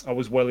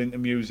well into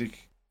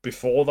music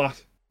before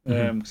that.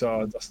 Because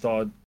I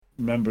started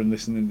remembering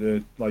listening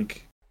to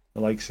like the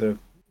likes of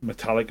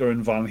Metallica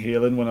and Van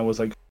Halen when I was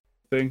like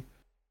thing.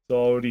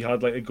 So I already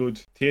had like a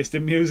good taste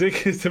in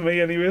music to me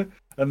anyway.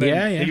 And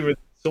then hearing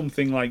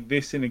something like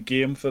this in a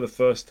game for the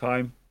first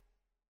time,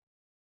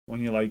 when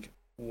you're like,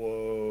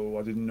 whoa,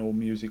 I didn't know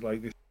music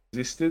like this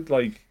existed.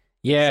 Like,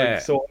 yeah,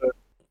 it's like sort of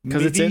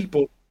MIDI,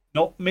 but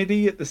not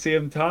MIDI at the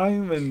same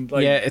time. And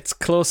like, yeah, it's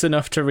close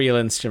enough to real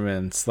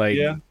instruments, like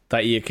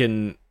that you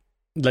can,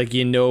 like,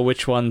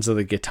 which ones are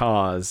the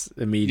guitars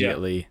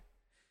immediately. Yeah.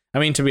 I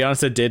mean, to be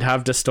honest, it did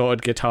have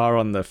distorted guitar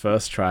on the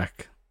first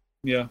track.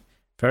 Yeah.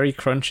 Very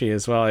crunchy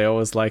as well. I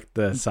always liked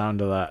the sound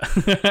of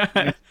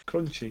that.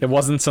 Crunchy. It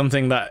wasn't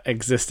something that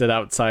existed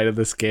outside of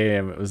this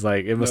game. It was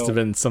like, it must have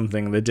been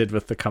something they did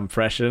with the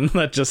compression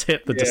that just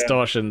hit the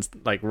distortions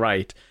like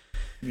right.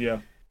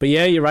 Yeah. But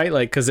yeah, you're right,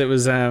 like, because it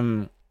was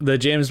the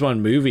James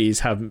Bond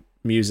movies have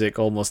music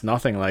almost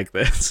nothing like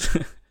this.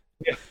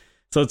 Yeah.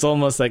 So it's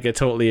almost like a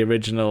totally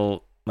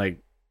original like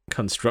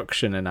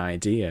construction and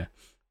idea.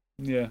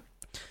 Yeah.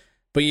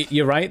 But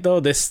you're right though,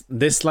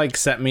 this like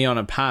set me on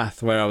a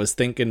path where I was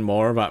thinking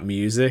more about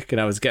music and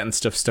I was getting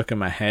stuff stuck in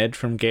my head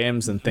from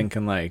games and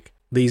thinking like,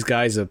 these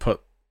guys have put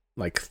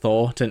like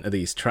thought into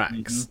these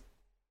tracks.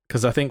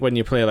 Because I think when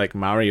you play like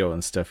Mario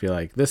and stuff, you're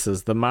like, this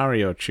is the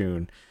Mario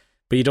tune.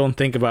 But you don't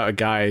think about a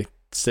guy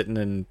sitting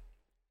and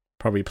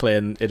probably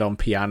playing it on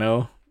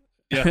piano,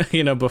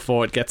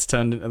 before it gets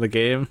turned into the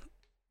game.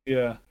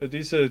 Yeah, it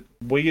is a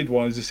weird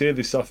one. As I say, I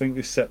think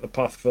this set the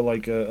path for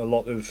like a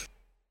lot of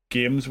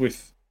games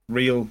with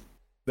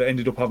that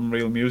ended up having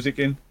real music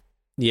in.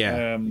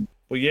 Yeah.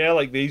 But yeah,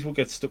 like these will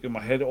get stuck in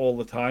my head all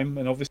the time,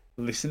 and obviously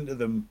listen to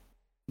them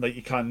like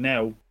you can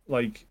now,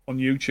 like on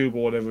YouTube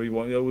or whatever you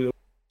want.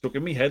 stuck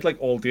in my head like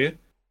all day.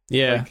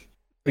 Yeah, Like,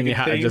 and you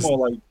had to theme just,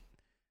 or like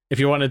if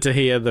you wanted to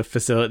hear the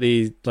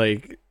facility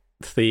like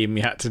theme,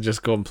 you had to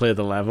just go and play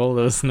the level.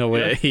 There was no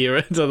way to hear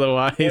it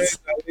otherwise. yeah,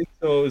 exactly.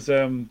 So it was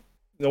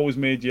it always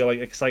made you like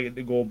excited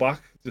to go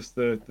back. Just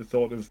the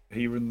thought of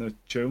hearing the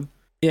tune.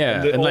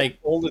 Yeah, and like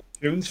all the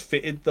tunes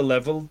fitted the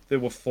level they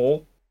were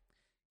for.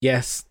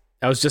 yes,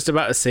 I was just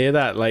about to say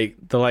that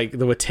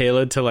they were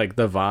tailored to like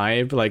the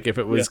vibe. Like if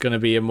it was going to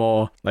be a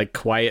more like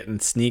quiet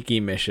and sneaky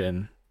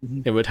mission,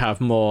 it would have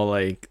more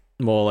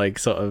like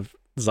sort of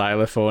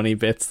xylophony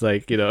bits,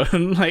 like, you know,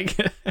 like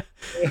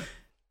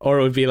or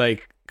it would be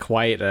like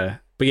quieter.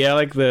 But yeah,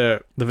 like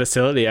the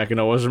facility I can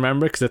always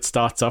remember because it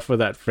starts off with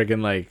that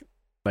friggin' like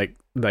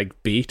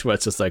beat where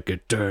it's just like a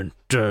dun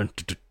dun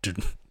dun dun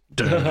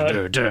dun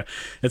dun dun.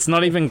 It's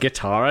not even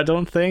guitar, I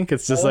don't think.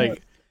 It's just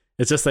like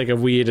a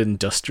weird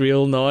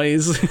industrial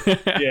noise.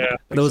 Yeah,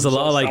 there was a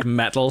lot of like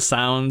metal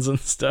sounds and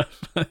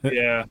stuff.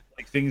 Yeah,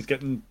 like things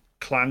getting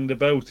clanged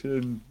about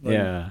and like,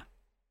 yeah,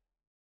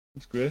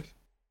 it's great.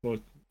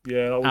 But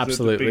yeah, that was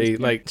absolutely.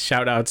 Like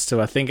shout outs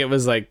to, I think it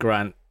was like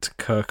Grant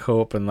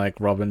Kirkhope and like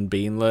Robin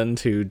Beanland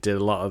who did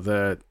a lot of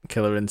the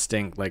Killer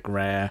Instinct, like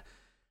Rare,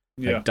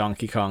 like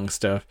Donkey Kong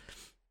stuff.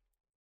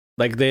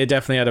 Like they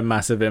definitely had a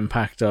massive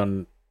impact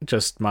on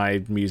just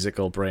my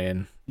musical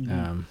brain.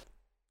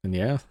 And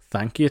yeah,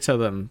 thank you to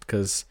them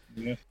because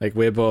like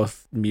we're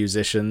both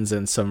musicians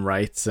in some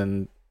rights,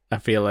 and I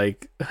feel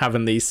like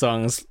having these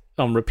songs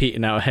on repeat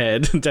in our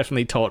head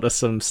definitely taught us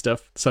some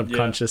stuff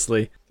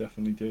subconsciously. Yeah,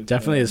 definitely did.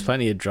 Definitely there's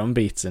plenty of drum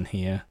beats in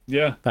here.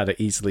 Yeah. That are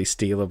easily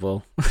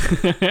stealable.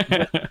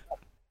 And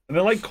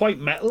they're like quite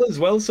metal as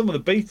well, some of the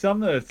beats,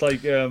 aren't they? It's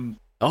like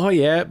oh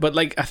yeah, but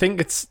like I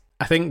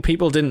think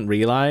people didn't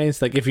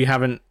realize, like if you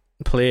haven't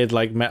played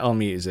like metal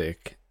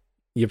music,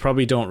 you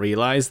probably don't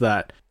realize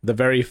that the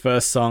very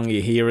first song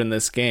you hear in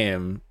this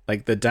game,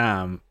 like The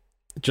Dam,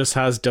 just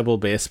has double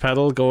bass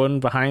pedal going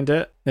behind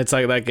it. It's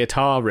like that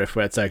guitar riff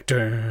where it's like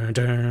dun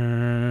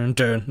dun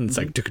dun, and it's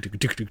like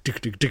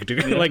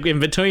like in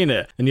between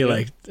it, and you're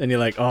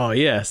like oh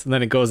yes, and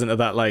then it goes into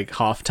that like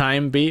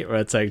halftime beat where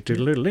it's like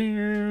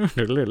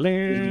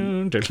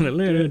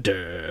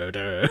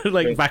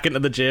like back into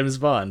the James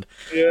Bond.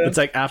 It's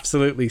like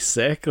absolutely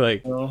sick.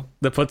 Like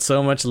they put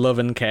so much love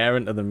and care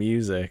into the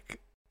music.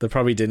 They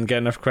probably didn't get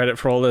enough credit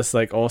for all this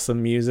like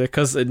awesome music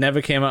because it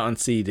never came out on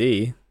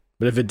CD.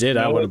 But if it did,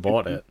 I would have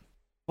bought it.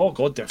 Oh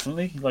god,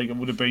 definitely. Like it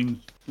would have been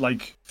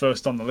like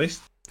first on the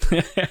list.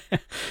 Can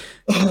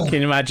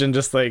you imagine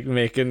just like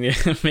making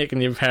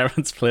your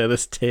parents play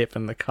this tape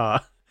in the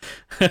car?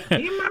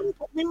 Hey man,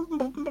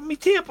 put me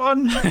tape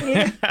on.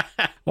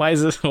 Why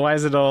is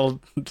it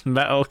all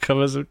metal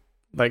covers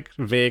like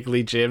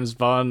vaguely James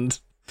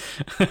Bond?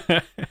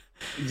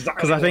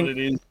 Exactly what it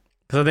is.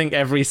 Because I think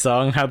every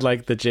song had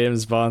like the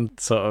James Bond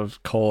sort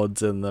of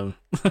chords in them.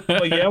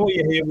 Well, yeah, what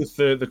you hear with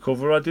the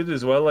cover I did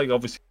as well. Like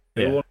obviously,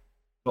 got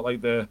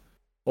like the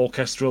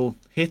orchestral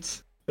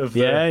hit of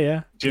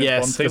the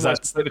James Bond thing.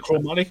 That's like the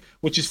chromatic,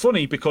 which is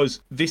funny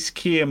because this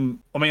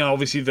came. I mean,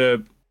 obviously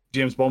the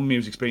James Bond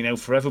music's been out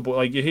forever, but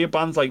like you hear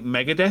bands like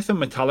Megadeth and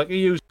Metallica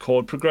use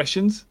chord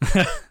progressions.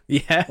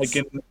 Yes, like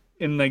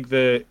in like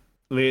the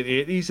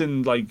late 80s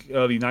and like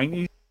early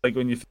 90s. Like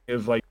when you think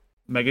of like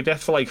Megadeth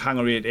for like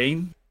Hangar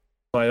 18.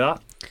 Like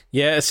that.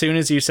 Yeah, as soon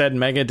as you said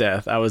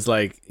Megadeth, I was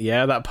like,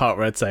 yeah, that part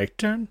where it's like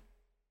dun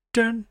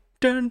dun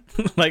dun,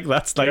 like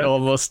that's like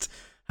almost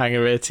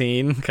Hangar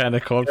 18 kind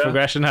of chord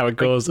progression, how it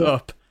goes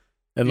up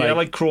and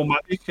like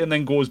chromatic and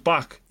then goes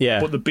back.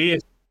 Yeah, but the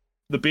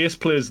bass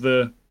plays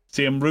the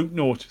same root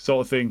note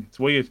sort of thing. It's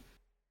weird,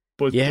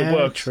 but it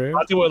works. True.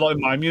 I do a lot of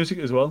my music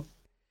as well.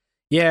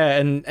 Yeah,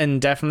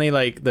 and definitely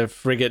like the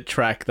Frigate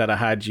track that I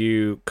had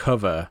you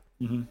cover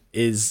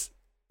is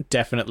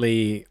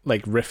definitely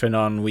like riffing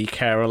on We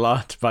Care a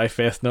Lot by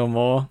Faith No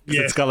More.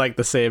 It's got like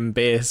the same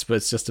bass but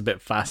it's just a bit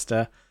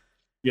faster.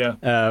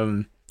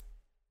 But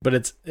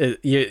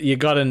you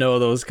gotta know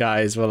those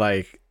guys were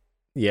like,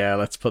 yeah,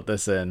 let's put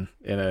this in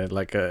a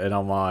like an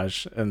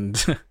homage. And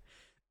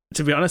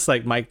to be honest,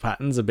 like Mike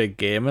Patton's a big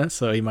gamer,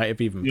 so he might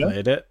have even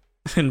played it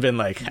and been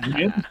like,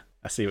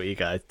 I see what you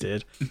guys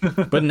did.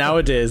 But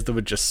nowadays they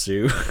would just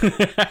sue.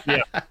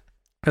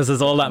 Because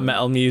there's all that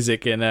metal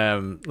music in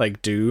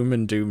like Doom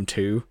and Doom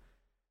 2.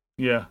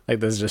 Yeah. Like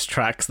there's just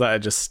tracks that are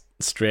just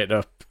straight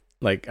up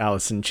like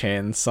Alice in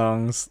Chains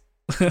songs.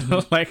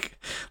 like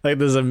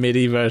there's a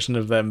MIDI version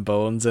of them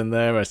Bones in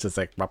there where it's just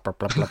like blah blah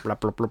blah blah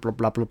blah blah blah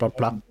blah blah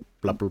blah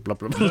blah blah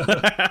blah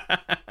blah.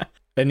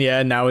 And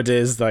yeah,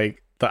 nowadays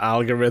like the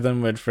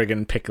algorithm would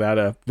friggin' pick that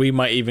up. We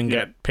might even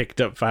get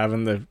picked up for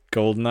having the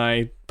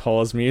Goldeneye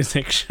pause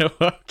music show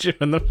up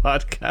during the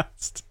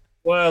podcast.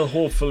 Well,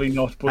 hopefully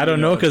not. But I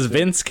don't know, because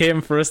Vince came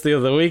for us the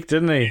other week,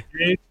 didn't he?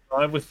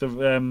 With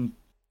the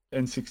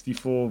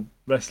N64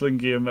 wrestling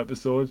game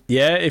episode.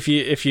 Yeah, if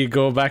you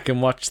go back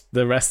and watch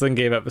the wrestling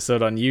game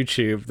episode on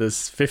YouTube,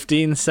 there's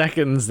 15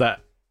 seconds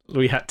that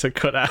we had to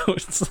cut out.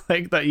 It's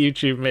like that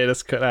YouTube made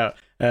us cut out.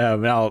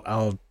 And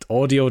I'll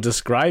audio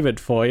describe it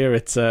for you.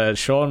 It's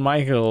Shawn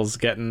Michaels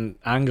getting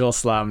angle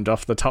slammed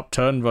off the top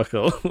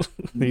turnbuckle.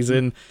 He's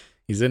in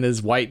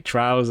his white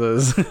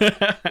trousers.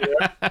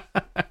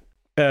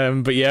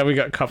 But yeah, we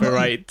got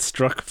copyright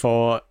struck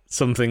for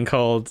something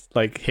called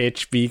like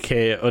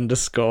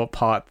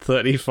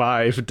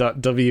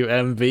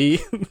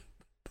HBK_part35.WMV.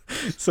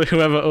 So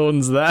whoever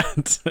owns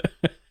that.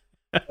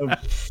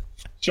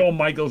 Shawn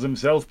Michaels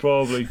himself,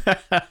 probably.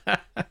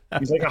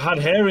 He's like, I had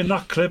hair in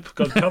that clip.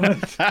 God damn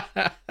it.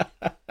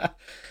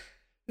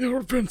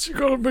 Yeah, Vince, you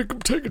gotta make him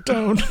take it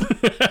down.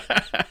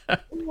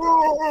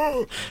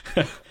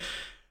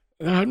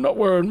 I'm not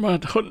wearing my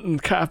hunting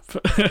cap.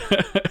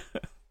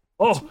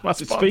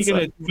 Speaking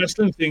of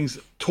wrestling things,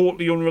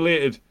 totally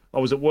unrelated. I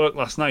was at work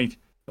last night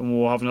and we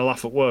were having a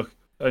laugh at work,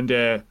 and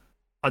I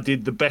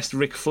did the best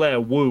Ric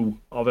Flair woo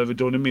I've ever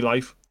done in my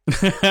life.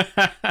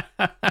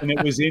 And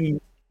it was in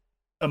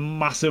a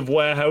massive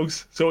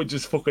warehouse, so it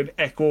just fucking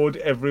echoed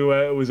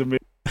everywhere. It was amazing.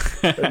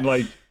 And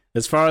like,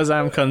 as far as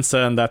I'm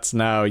concerned, that's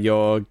now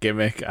your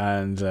gimmick,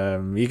 and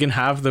you can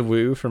have the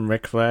woo from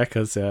Ric Flair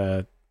because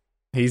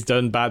he's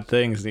done bad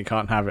things and you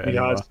can't have it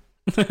anymore.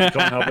 You can't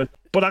have it.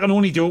 But I can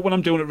only do it when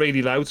I'm doing it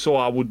really loud, so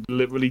I would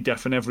literally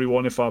deafen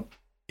everyone if I...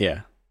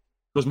 Yeah.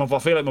 Because I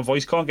feel like my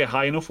voice can't get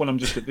high enough when I'm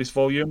just at this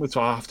volume, so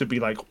I have to be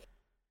like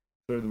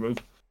through the roof.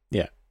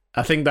 Yeah.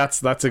 I think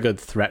that's a good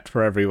threat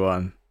for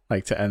everyone,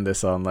 like, to end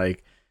this on.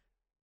 Like,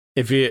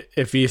 if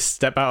you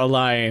step out of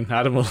line,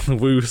 Adam will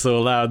woo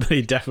so loud that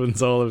he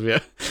deafens all of you.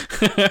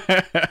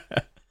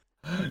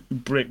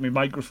 Break my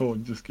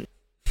microphone, just kidding.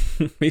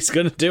 He's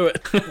gonna do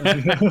it.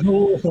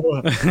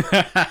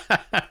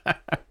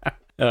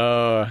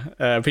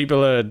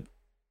 People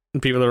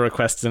are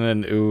requesting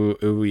an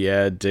ooh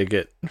yeah, dig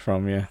it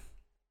from you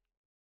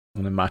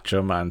on a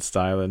Macho Man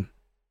styling.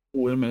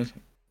 Wait a minute.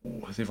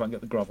 Let's see if I can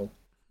get the gravel.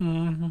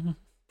 Me,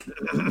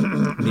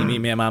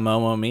 my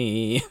mama,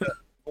 me.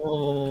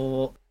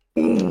 Oh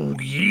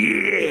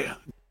yeah,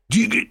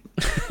 dig it.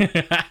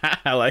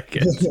 I like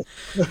it.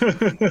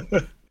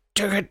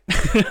 Dig it.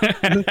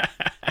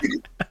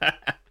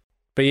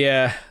 But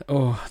yeah,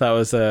 that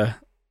was a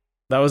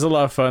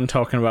lot of fun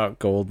talking about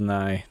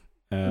Goldeneye.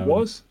 It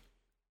was,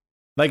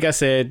 like I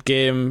said,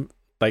 game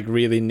like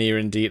really near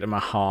and dear to my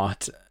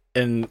heart,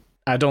 and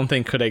I don't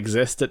think could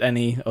exist at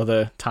any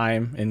other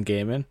time in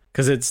gaming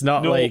because it's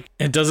not like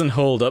it doesn't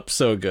hold up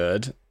so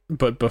good.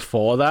 But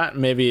before that,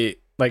 maybe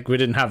like we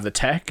didn't have the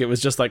tech. It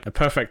was just like a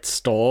perfect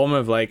storm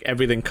of like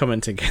everything coming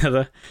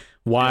together.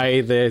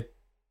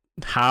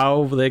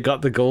 How they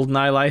got the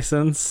Goldeneye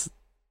license.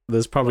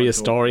 There's probably a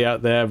story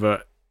out there,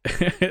 but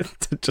it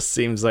just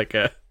seems like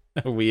a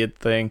weird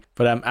thing.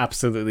 But I'm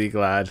absolutely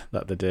glad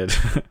that they did.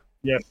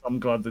 Yes, I'm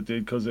glad they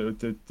did because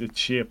it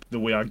shaped the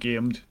way I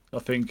gamed, I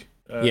think.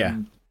 Yeah.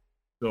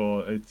 So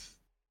it's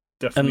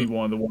definitely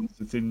one of the ones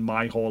that's in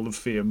my hall of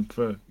fame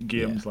for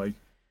games. Yeah.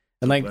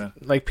 And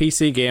like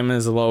PC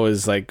gamers will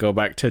always like go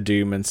back to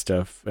Doom and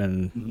stuff,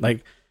 and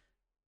like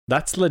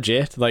that's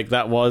legit. Like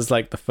that was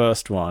like the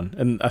first one,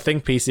 and I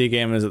think PC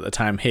gamers at the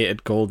time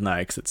hated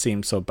Goldeneye because it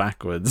seemed so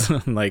backwards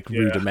and like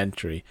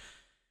rudimentary.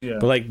 Yeah.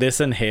 But like this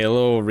and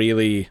Halo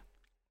really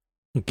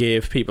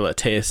gave people a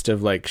taste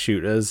of like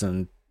shooters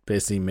and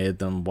basically made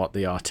them what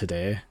they are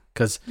today.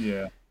 Because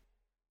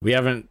we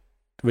didn't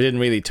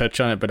really touch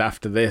on it, but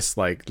after this,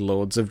 like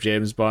loads of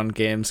James Bond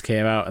games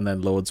came out, and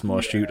then loads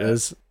more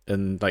shooters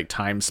and like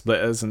time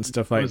splitters and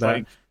stuff like that.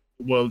 Like,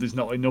 the world is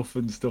not enough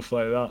and stuff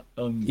like that.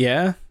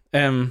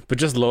 But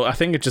just I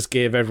think it just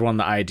gave everyone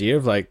the idea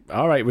of like,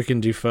 all right, we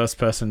can do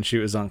first-person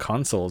shooters on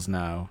consoles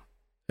now.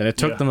 And it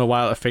took them a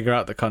while to figure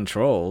out the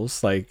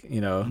controls. Like,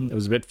 you know, it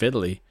was a bit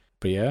fiddly.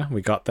 But yeah,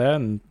 we got there,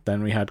 and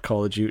then we had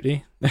Call of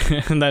Duty.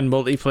 And then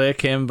multiplayer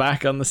came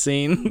back on the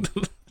scene.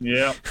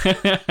 Yeah.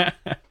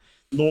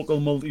 Local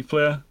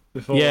multiplayer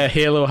before. Yeah,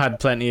 Halo had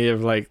plenty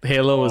of like...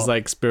 Halo was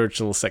like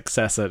spiritual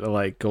successor to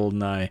like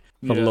GoldenEye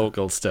for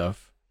local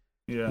stuff.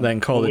 Yeah. Then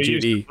Call of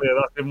Duty... Used to play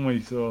that, didn't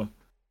we? So...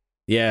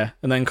 Yeah,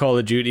 and then Call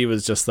of Duty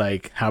was just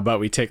like, how about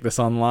we take this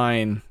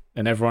online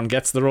and everyone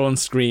gets their own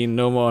screen,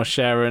 no more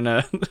sharing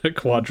a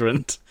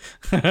quadrant.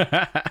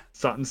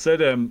 Saturn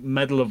said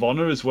Medal of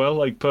Honor as well,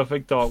 like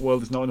Perfect Dark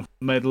World is not enough.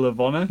 Medal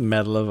of Honor.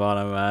 Medal of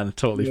Honor, man.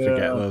 Totally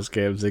forget those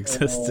games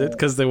existed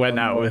because they went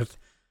out with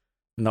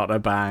not a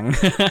bang.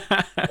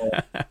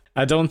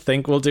 I don't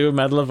think we'll do a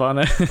Medal of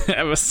Honor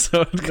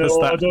episode.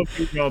 I don't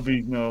think I'll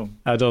be,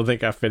 I don't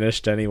think I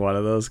finished any one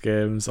of those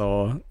games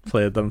or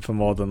played them for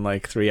more than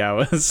like 3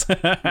 hours.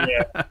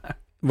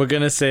 We're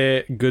going to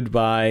say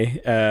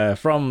goodbye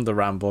from the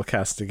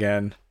Ramblecast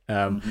again.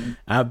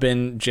 I've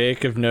been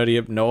Jake of Nerdy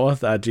Up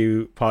North. I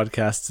do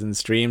podcasts and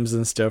streams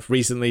and stuff.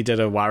 Recently did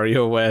a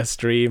WarioWare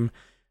stream,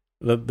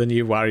 the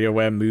new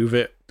WarioWare Move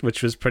It,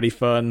 which was pretty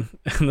fun.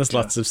 And there's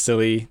lots of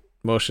silly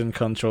motion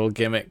control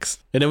gimmicks.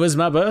 And it was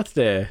my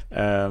birthday.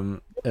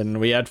 And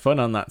we had fun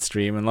on that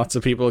stream, and lots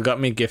of people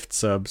got me gift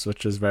subs,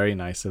 which was very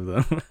nice of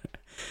them.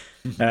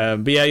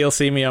 But yeah, you'll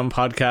see me on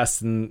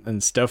podcasts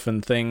and stuff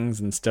and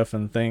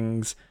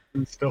things.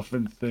 and stuff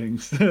and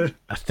things.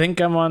 I think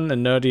I'm on the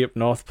Nerdy Up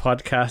North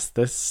podcast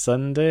this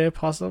Sunday,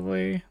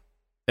 possibly.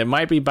 It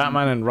might be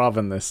Batman and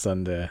Robin this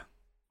Sunday.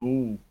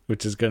 Ooh.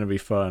 Which is going to be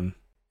fun.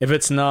 If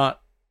it's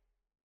not,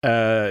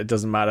 it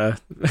doesn't matter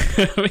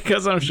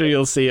because I'm sure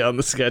you'll see it on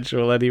the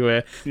schedule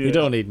anyway. Yeah. You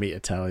don't need me to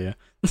tell you.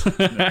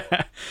 No.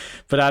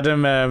 But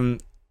Adam,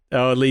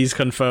 Lee's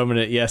confirming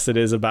it. Yes, it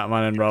is a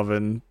Batman and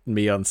Robin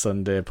Me on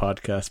Sunday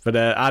podcast. But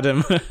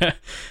Adam,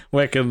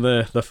 where can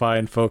the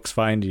fine folks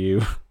find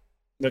you?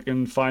 They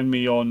can find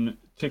me on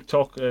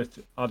TikTok at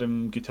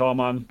Adam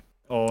Guitarman,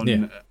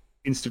 on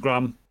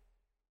Instagram,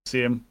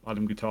 same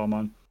Adam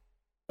Guitarman.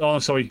 Oh,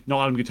 sorry,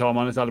 not Adam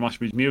Guitarman. It's Adam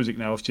Ashbridge Music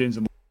now. I've changed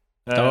them.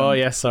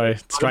 Sorry.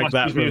 Strike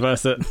that,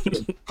 reverse it.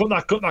 Cut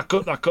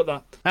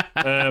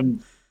that.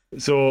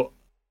 So,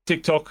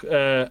 TikTok,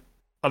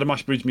 Adam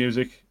Ashbridge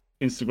Music.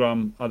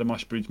 Instagram, Adam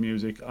Ashbridge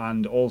Music.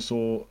 And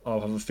also,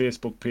 I'll have a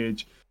Facebook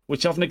page,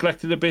 which I've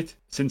neglected a bit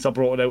since I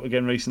brought it out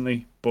again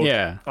recently. But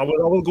yeah. I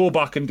will go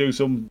back and do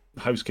some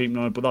housekeeping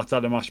on it. But that's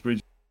Adam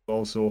Ashbridge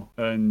also.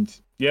 And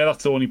yeah,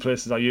 that's the only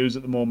places I use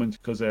at the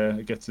moment because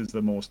it gets us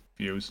the most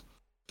views.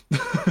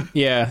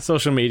 Yeah,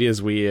 social media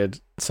is weird.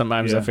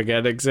 Sometimes I forget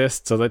it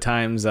exists. Other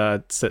times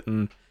I sit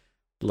and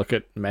look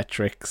at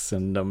metrics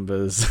and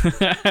numbers.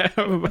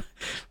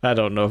 I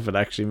don't know if it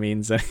actually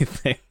means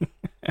anything.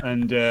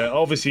 And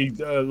obviously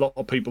a lot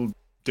of people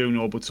do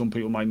know, but some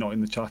people might not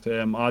in the chat.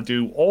 I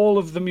do all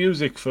of the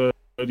music for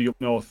Nerdy Up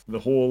North, the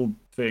whole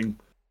thing.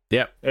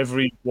 Yep.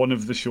 Every one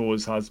of the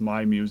shows has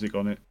my music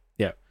on it.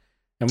 Yep.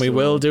 And we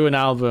will do an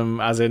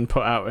album, as in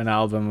put out an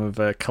album of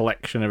a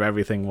collection of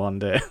everything one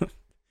day.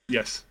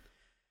 Yes.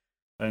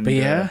 And, but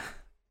yeah,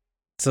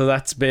 so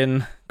that's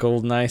been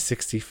Goldeneye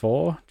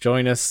 64.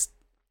 Join us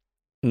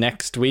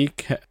next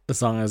week,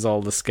 as long as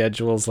all the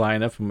schedules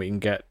line up and we can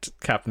get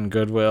Captain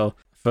Goodwill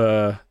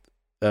for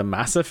the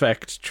Mass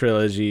Effect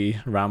trilogy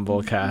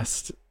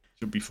Ramblecast.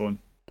 Should be fun.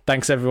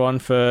 Thanks everyone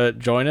for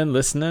joining,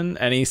 listening.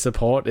 Any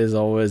support is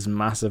always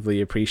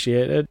massively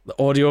appreciated.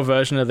 The audio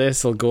version of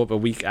this will go up a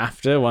week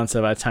after, once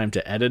I've had time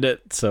to edit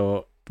it,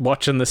 so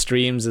watching the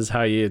streams is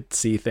how you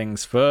see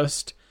things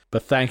first.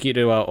 But thank you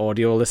to our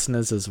audio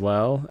listeners as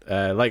well.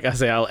 Like I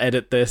say, I'll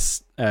edit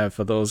this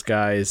for those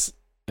guys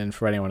and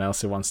for anyone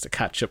else who wants to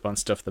catch up on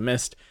stuff they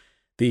missed.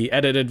 The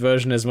edited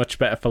version is much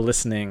better for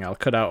listening. I'll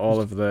cut out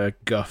all of the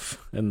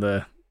guff and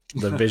the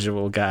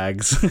visual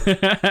gags.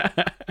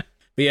 But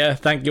yeah,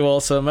 thank you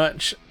all so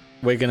much.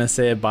 We're going to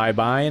say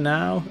bye-bye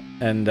now,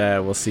 and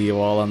we'll see you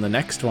all on the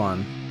next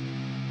one.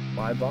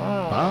 Bye-bye.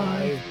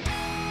 Bye.